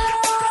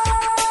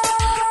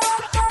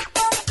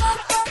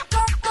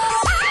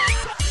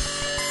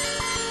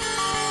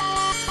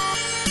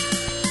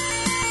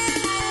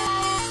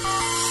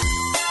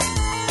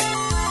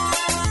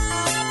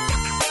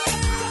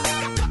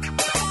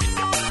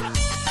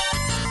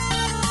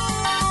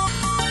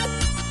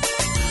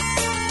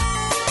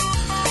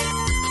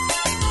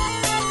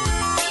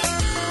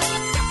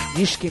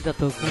 Diz quem tá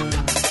tocando.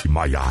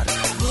 Mayara.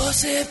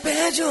 Você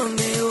pede o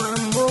meu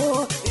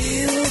amor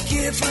e o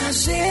que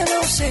fazer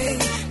não sei.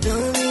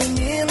 Não,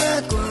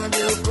 menina, quando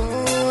eu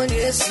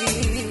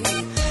conheci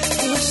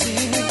você,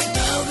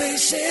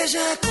 talvez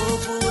seja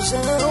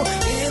confusão,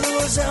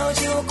 ilusão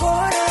de um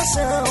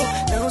coração.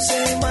 Não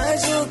sei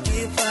mais o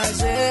que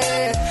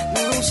fazer.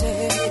 Não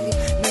sei,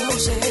 não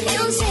sei.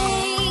 Eu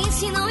sei,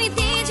 se não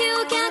entende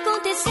o que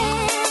aconteceu,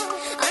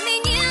 a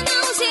menina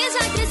não se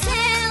já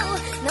cresceu.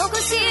 Não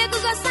consigo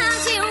gostar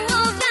de um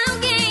outro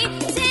alguém.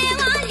 Se eu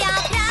olhar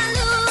pra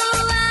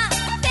lua,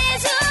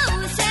 vejo o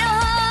seu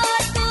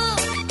rosto,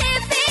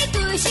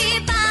 defeitos de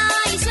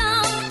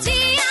paixão de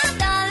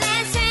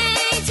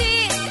adolescente.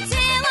 Se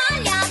eu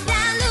olhar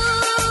pra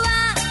lua,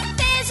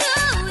 vejo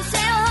o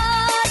seu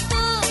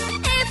rosto,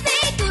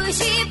 defeitos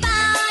de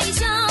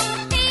paixão.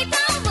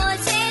 Então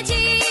você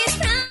diz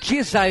pra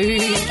Diz aí.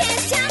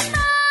 esse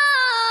amor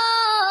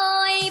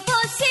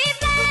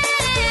impossível,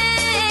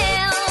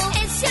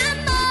 esse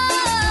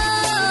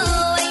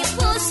amor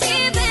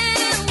impossível,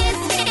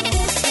 esse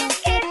amor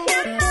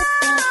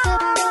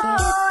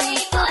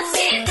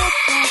impossível,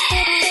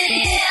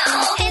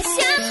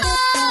 esse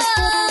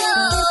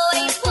amor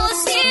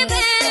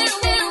impossível.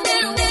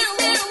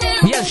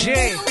 E a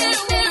gente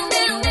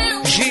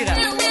gira.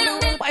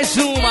 Mais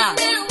uma.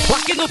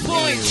 Aqui no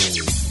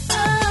Point.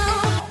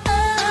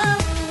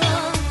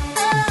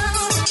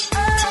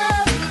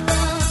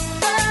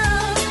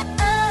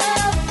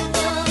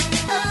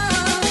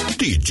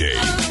 DJ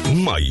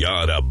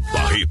Mayara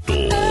Barreto,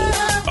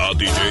 a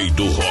DJ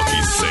do rock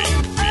sem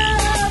fim.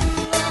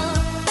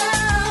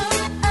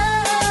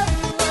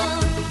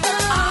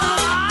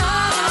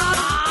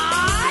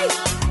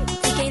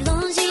 Fiquei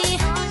longe,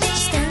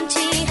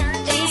 distante,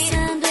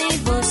 pensando em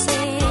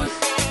você.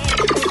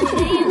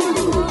 Procurei um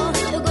amor,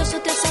 eu gosto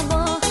do teu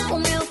sabor,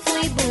 como eu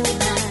fui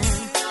burra.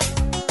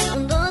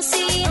 Um doce,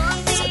 se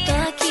eu tô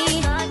aqui,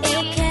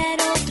 eu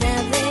quero outra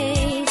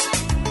vez.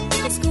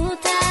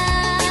 Escuta,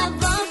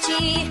 volte,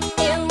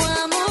 eu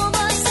amo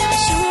você.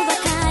 Chuva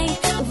cai,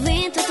 o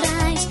vento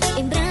traz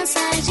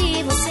lembranças de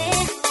você.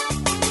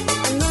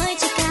 A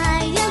noite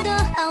cai e a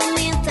dor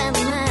aumenta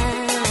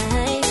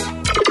mais.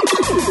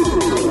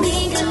 Me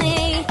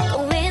enganei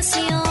com esse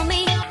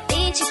homem,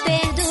 tente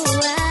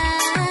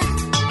perdoar.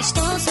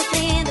 Estou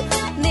sofrendo,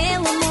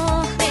 meu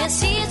amor,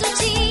 preciso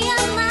te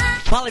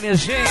amar. Fala, minha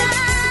gente.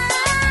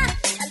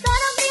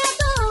 Adoro ouvir a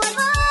tua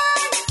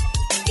voz,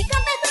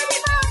 ficar perto de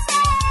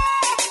você.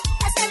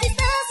 Essa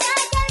distância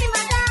quer me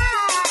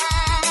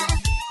matar.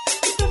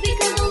 Estou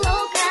ficando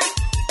louca,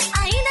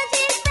 ainda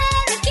te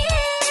espero aqui.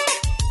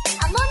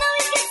 Amor, não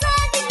esqueça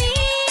de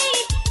mim,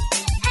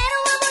 era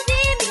um amor de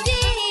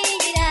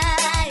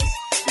mentiras.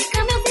 Na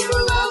cama eu fico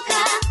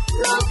louca,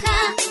 louca.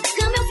 Na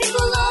cama eu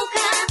fico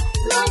louca,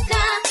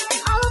 louca.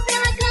 Rolo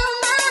pela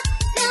cama,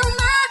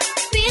 cama,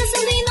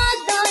 pensando em nós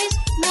dois,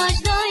 nós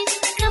dois.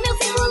 Na cama eu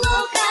fico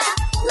louca,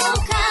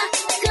 louca.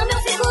 Na cama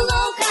eu fico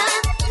louca,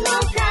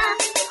 louca.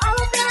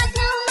 Rolo pela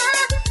cama,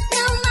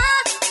 cama,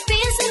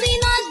 pensando em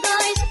nós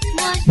dois,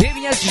 nós dois. Vem,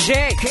 minha DJ.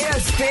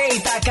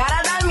 Respeita a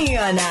cara da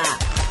mina.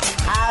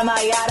 A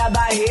Mayara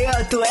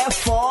Barreto é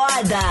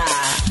foda.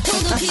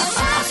 Tudo que eu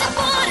faço é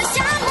por esse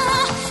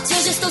amor. Se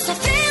hoje estou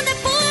sofrendo é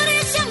por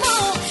esse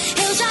amor.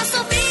 Eu já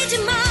sofri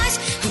demais,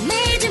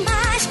 amei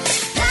demais.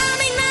 Pra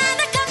mim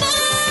nada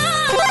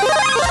acabou.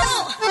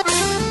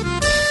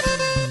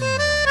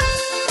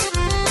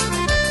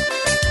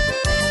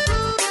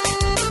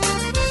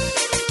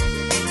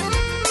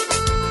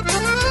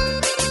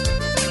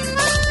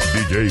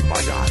 DJ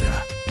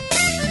Mayara.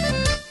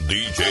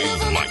 DJ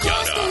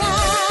Mayara.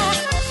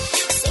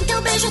 Sem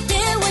teu beijo,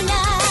 teu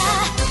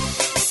olhar,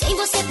 sem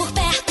você por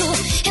perto,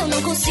 eu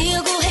não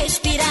consigo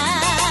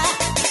respirar.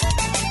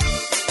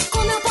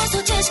 Como eu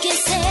posso te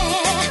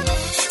esquecer,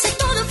 se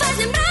tudo faz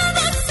lembrar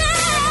você?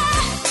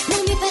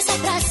 Não me peça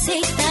pra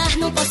aceitar,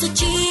 não posso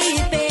te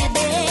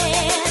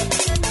perder.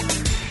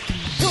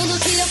 Tudo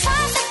que eu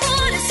faço é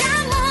por esse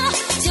amor.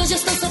 Se hoje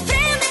estou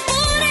sofrendo é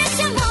por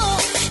esse amor.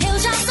 Eu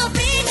já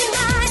sofri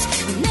demais,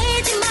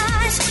 amei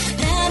demais.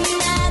 Pra mim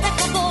nada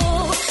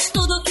acabou.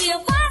 Tudo que eu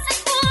faço é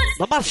por esse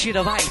Na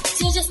batida, vai.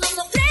 Se hoje estou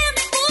sofrendo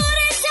é por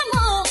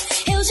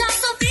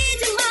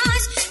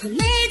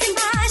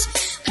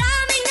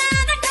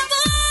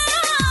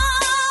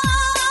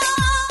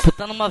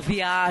numa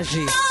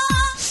viagem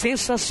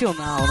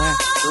sensacional, né?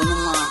 Tô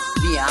numa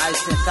viagem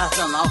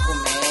sensacional com o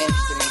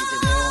mestre,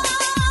 entendeu?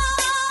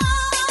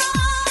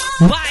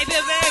 Vai,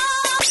 bebê!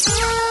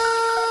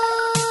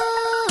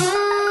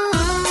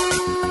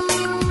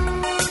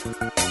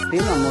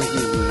 Pelo amor de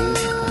Deus,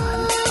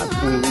 cara.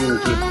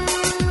 Assim,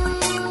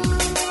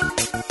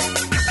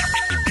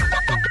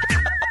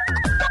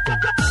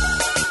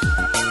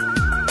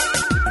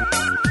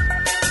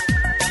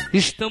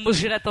 Estamos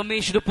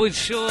diretamente do Pôr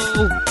Show.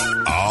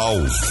 Ao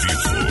vivo.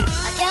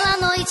 Aquela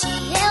noite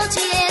eu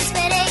te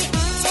esperei,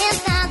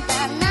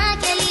 sentada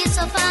naquele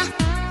sofá.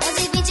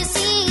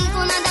 11h25,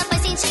 nada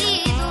faz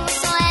sentido,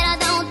 só era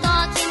dar um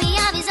toque e me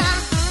avisar.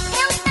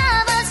 Eu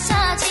tava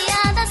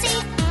chateada assim,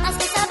 mas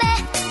quer saber,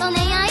 tô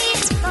nem aí.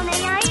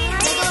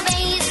 Tudo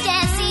bem,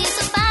 esquece,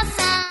 isso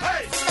passa.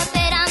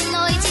 Sexta-feira à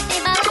noite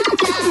tem balada.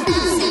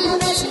 Se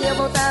pudesse eu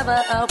voltava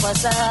ao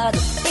passado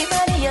e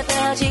faria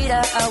até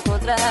girar ao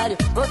contrário.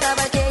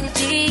 Voltava aquele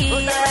dia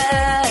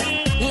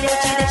e não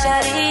te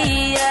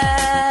deixaria.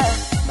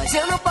 Mas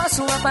eu não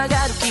posso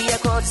apagar o que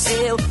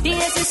aconteceu e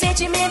esse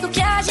sentimento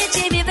que a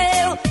gente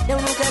viveu. Eu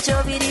nunca te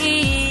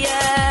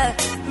ouviria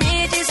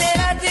me dizer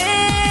adeus.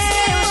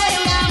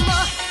 Foi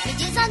amor, me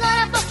diz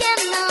agora por que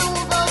não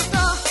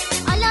voltou.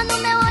 Olha no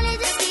meu olho e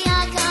diz que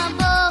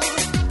acabou.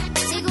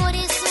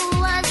 Segure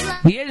suas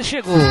lágrimas. E ele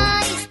chegou.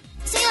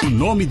 O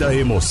nome da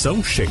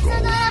emoção chegou.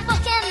 Agora por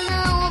que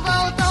não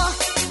voltou?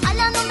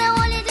 Olha no meu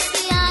olho e diz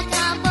que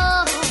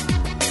acabou.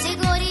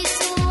 Segure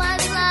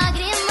suas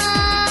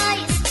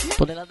lágrimas.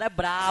 Toda ela é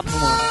brabo,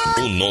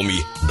 mano. O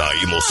nome da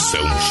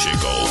emoção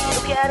chegou.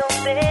 Eu quero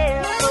um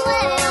beijo.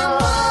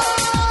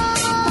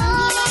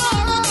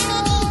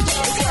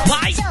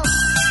 Vai!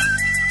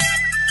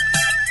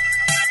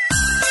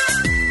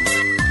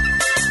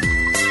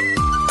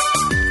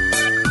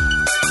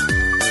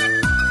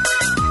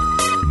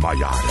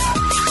 Mayara.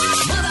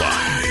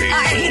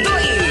 A R2,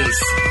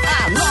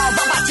 a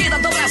nova batida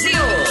do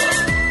Brasil.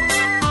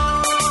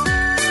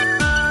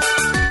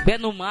 É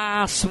no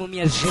máximo,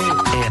 minha gente.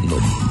 É no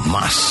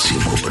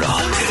máximo,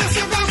 brother. Se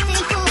tiver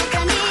tempo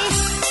pra mim,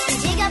 me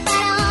diga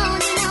para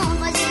onde não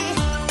pode ir.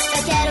 Só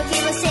quero que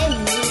você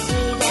me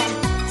diga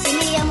se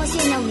me ama ou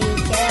se não me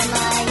quer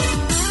mais.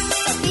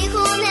 Só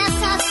fico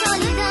nessa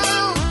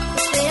solidão,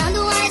 esperando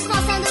a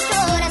resposta do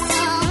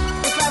coração.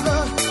 Por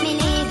favor, me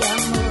liga,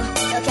 amor.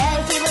 Só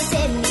quero que você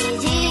me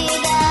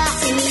diga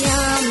se me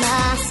ama,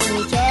 se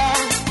me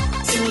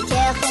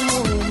quer como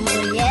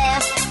mulher.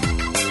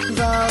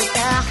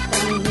 Voltar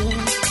pra mim,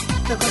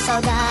 tô com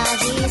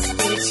saudades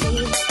de ti.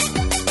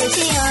 Eu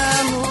te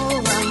amo,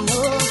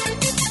 amor.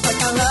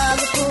 Volta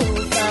logo,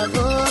 por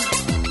favor.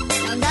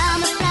 Não dá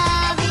mais pra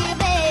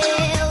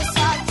viver. Eu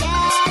só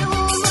quero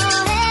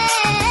morrer.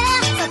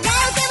 Só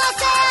quero ter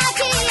você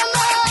aqui,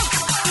 amor.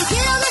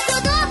 Sentir o gosto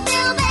do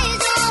teu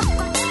beijo.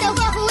 Teu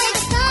corpo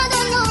encostando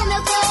no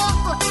meu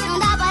corpo. Não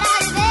dá para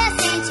viver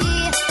sem ti.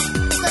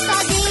 Tô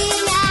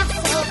sozinha,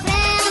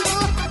 sofrendo,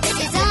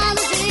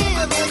 precisando de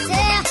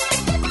você.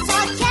 Só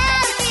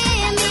quero que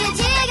me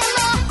diga,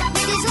 amor.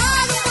 Me diz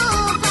logo,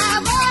 por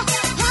favor.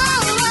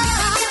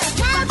 Só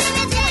quero que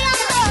me diga,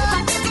 amor.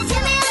 Se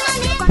me ama,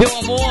 me Meu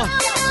amor,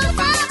 por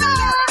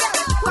favor.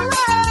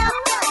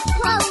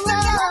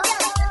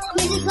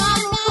 Me diz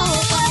logo,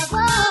 por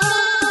favor.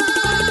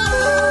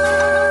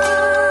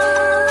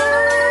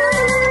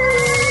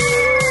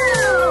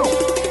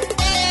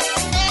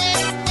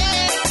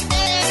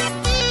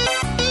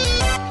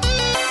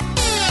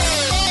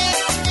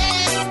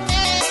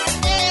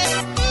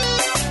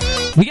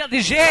 minha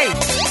DJ.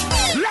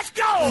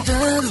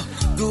 Cantando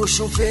do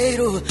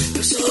chuveiro,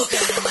 eu sou o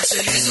cara mais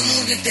feliz do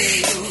mundo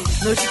inteiro.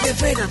 Noite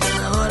perfeita, tá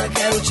na hora,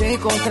 quero te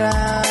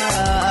encontrar.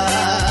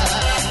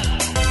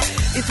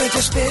 Em frente ao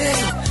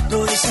espelho,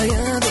 tô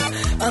ensaiando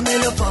a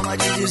melhor forma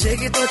de dizer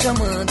que tô te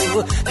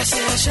amando. Essa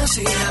é a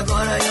chance e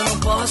agora eu não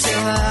posso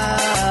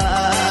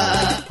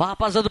errar. Ó,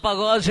 rapaziada do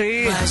pagode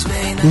aí, Mas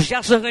bem, né?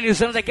 já se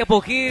organizando daqui a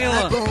pouquinho.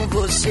 Com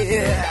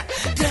você.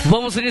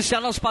 Vamos iniciar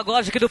nosso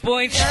pagode aqui do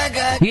Point.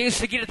 E em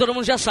seguida todo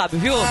mundo já sabe,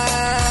 viu?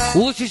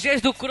 Os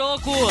DJs do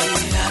Croco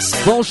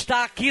vão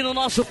estar aqui no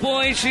nosso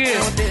Point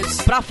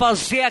pra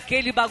fazer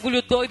aquele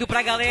bagulho doido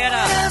pra galera.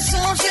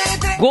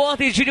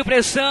 Gordo e Dílio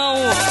Pressão,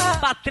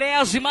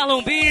 Patrese e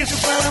Marlon Bis.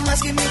 Fala mais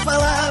que mil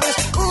palavras,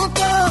 um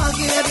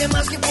toque é bem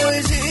mais que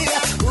poesia.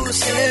 O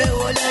seu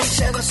olhar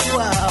enxerga a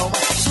sua alma,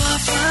 sua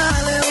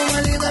fala é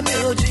uma linda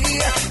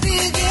melodia.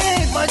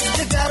 Ninguém pode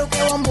explicar o que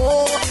é o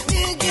amor,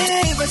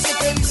 ninguém vai ser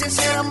feliz sem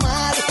ser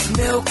amado.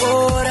 Meu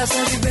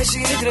coração de vez se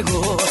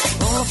entregou,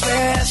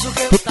 confesso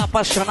que Tu tá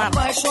apaixonado?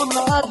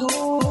 apaixonado.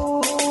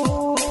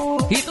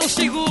 E tu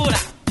segura.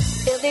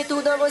 Eu dei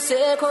tudo a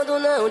você quando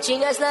não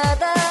tinhas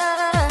nada.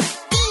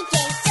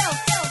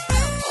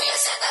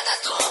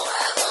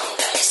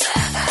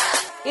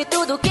 E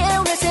tudo que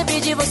eu recebi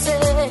de você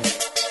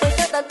foi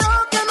tanta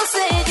dor que eu não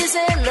sei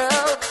dizer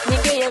não.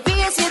 Ninguém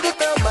havia sido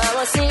tão mal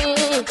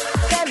assim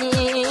pra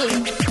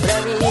mim,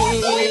 pra mim.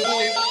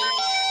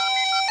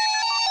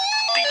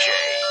 DJ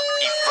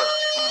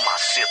Ivan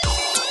Macedo.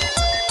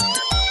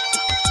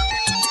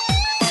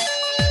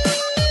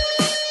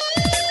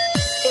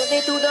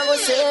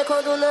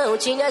 quando não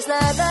tinhas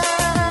nada.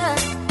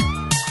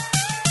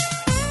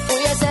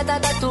 Fui a seta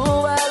da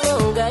tua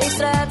longa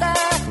estrada,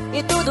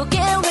 e tudo que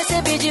eu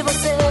recebi de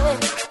você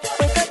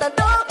foi tanta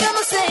dor que eu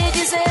não sei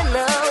dizer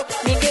não.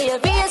 Ninguém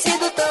havia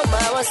sido tão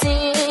mal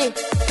assim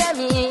pra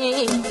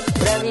mim,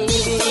 pra mim.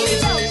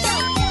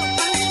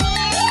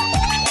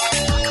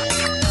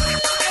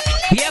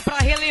 E é pra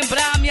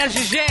relembrar, minha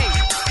DJ.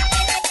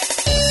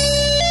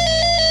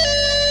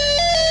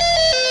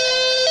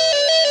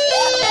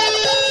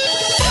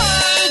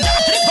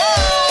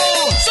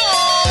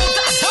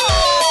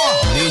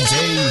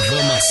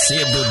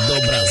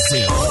 Do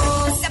Brasil.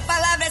 Se a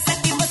palavra é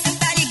certa e você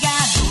tá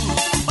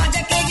ligado, pode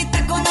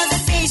acreditar com nós é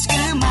sem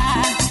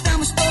escama.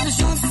 Estamos todos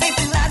juntos,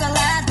 sempre lado a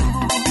lado.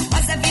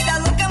 Nossa vida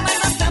louca, mas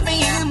nós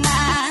também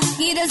ama.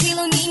 Que Deus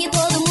ilumine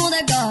todo mundo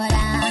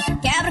agora.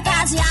 Quebra o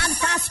cadeado,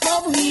 faça o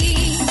povo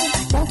rir.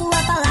 Com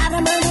tua palavra,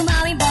 manda o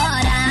mal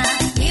embora.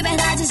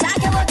 Liberdade já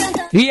que eu vou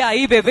cantando. E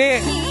aí,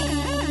 bebê?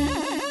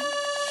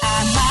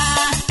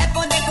 Amar é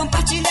poder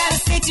compartilhar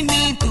os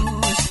sentimentos.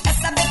 É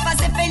saber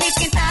fazer feliz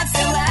quem tá do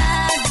seu lado.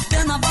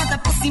 Dando a volta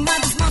por cima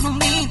dos maus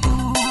momentos.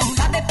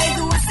 Saber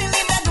perdoar sem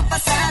lembrar do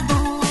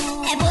passado.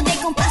 É poder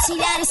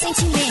compartilhar os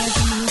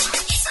sentimentos.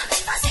 E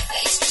saber fazer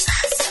feliz quem está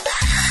do seu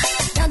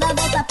lado. Dando a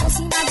volta por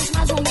cima dos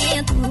maus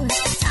momentos.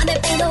 Saber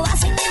perdoar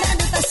sem lembrar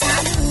do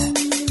passado.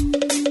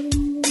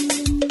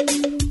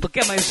 Tu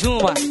quer mais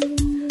uma?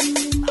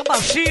 A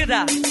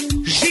batida,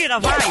 gira,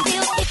 vai!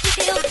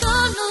 Eu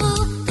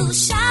dono do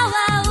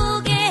Xauá,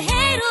 o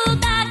guerreiro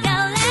da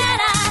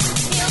galera.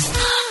 Eu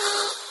dono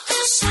do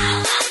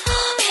Xauá, o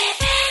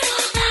guerreiro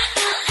da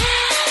galera.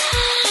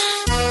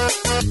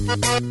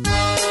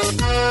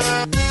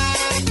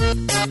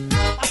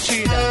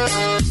 Batida,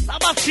 a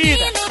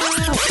batida!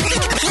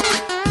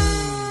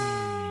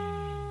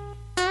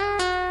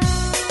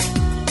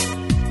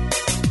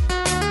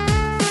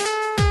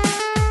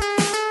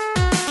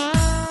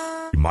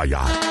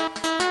 Mayara.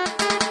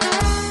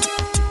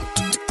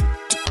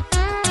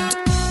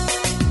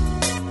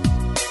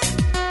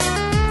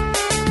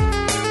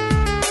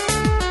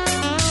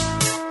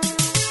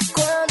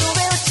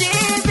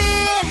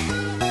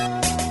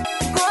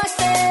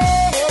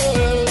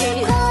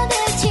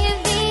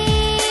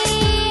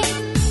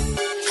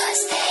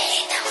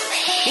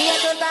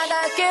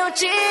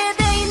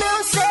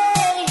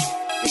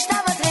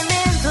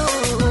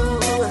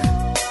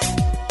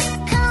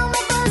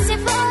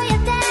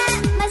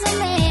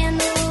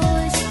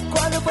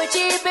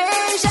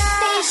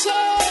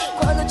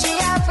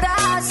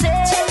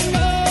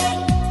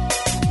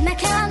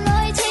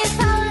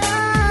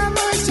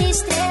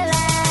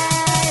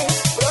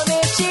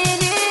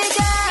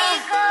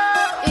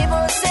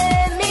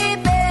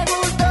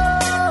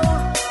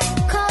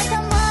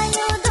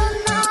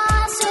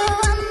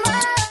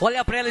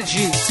 Olha pra ela e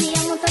diz: te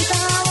amo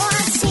tantão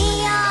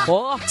assim,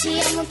 ó. Oh. Te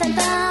amo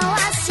tantão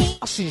assim.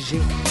 Assim,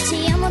 gente.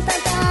 Te amo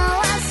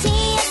tantão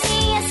assim,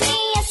 assim, assim,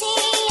 assim,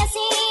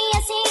 assim,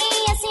 assim,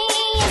 assim,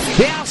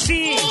 assim. É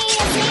assim.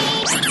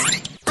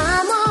 Assim.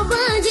 Amor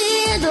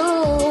bandido,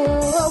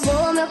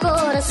 roubou meu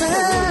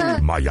coração.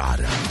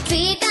 Mayara.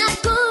 Fica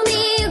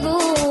comigo,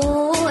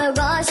 eu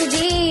gosto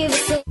de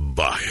você.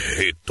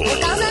 Barreto. Por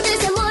causa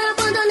desse amor eu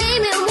abandonei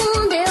meu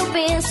mundo. Eu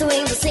penso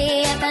em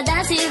você a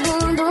cada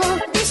segundo.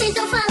 Deixa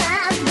então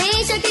falar,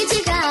 deixa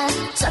criticar.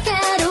 Só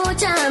quero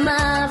te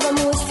amar,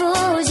 vamos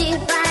fugir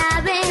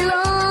para bem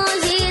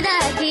longe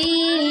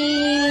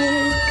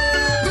daqui.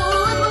 Do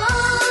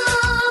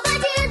amor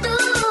bandido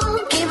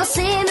que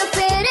você me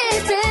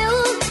ofereceu.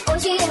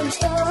 Hoje eu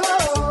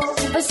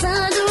estou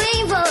pensando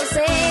em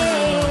você.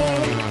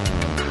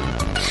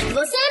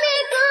 Você me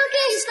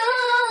conquistou,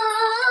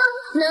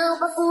 não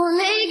posso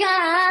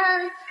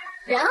negar.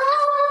 Pra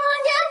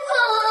onde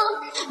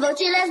eu vou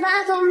te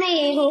levar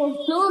comigo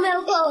no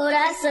meu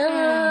coração.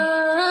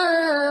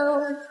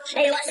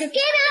 Eu acho que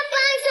me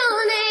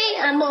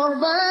apaixonei. Amor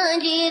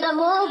bandido,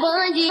 amor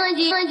bandido.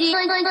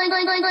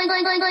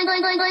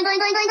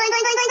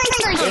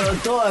 Eu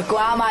tô com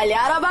a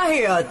Mayara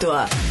Barreto.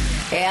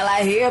 Ela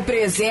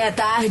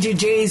representa as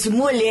DJs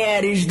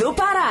mulheres do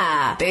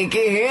Pará. Tem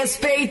que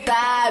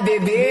respeitar,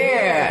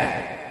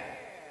 bebê.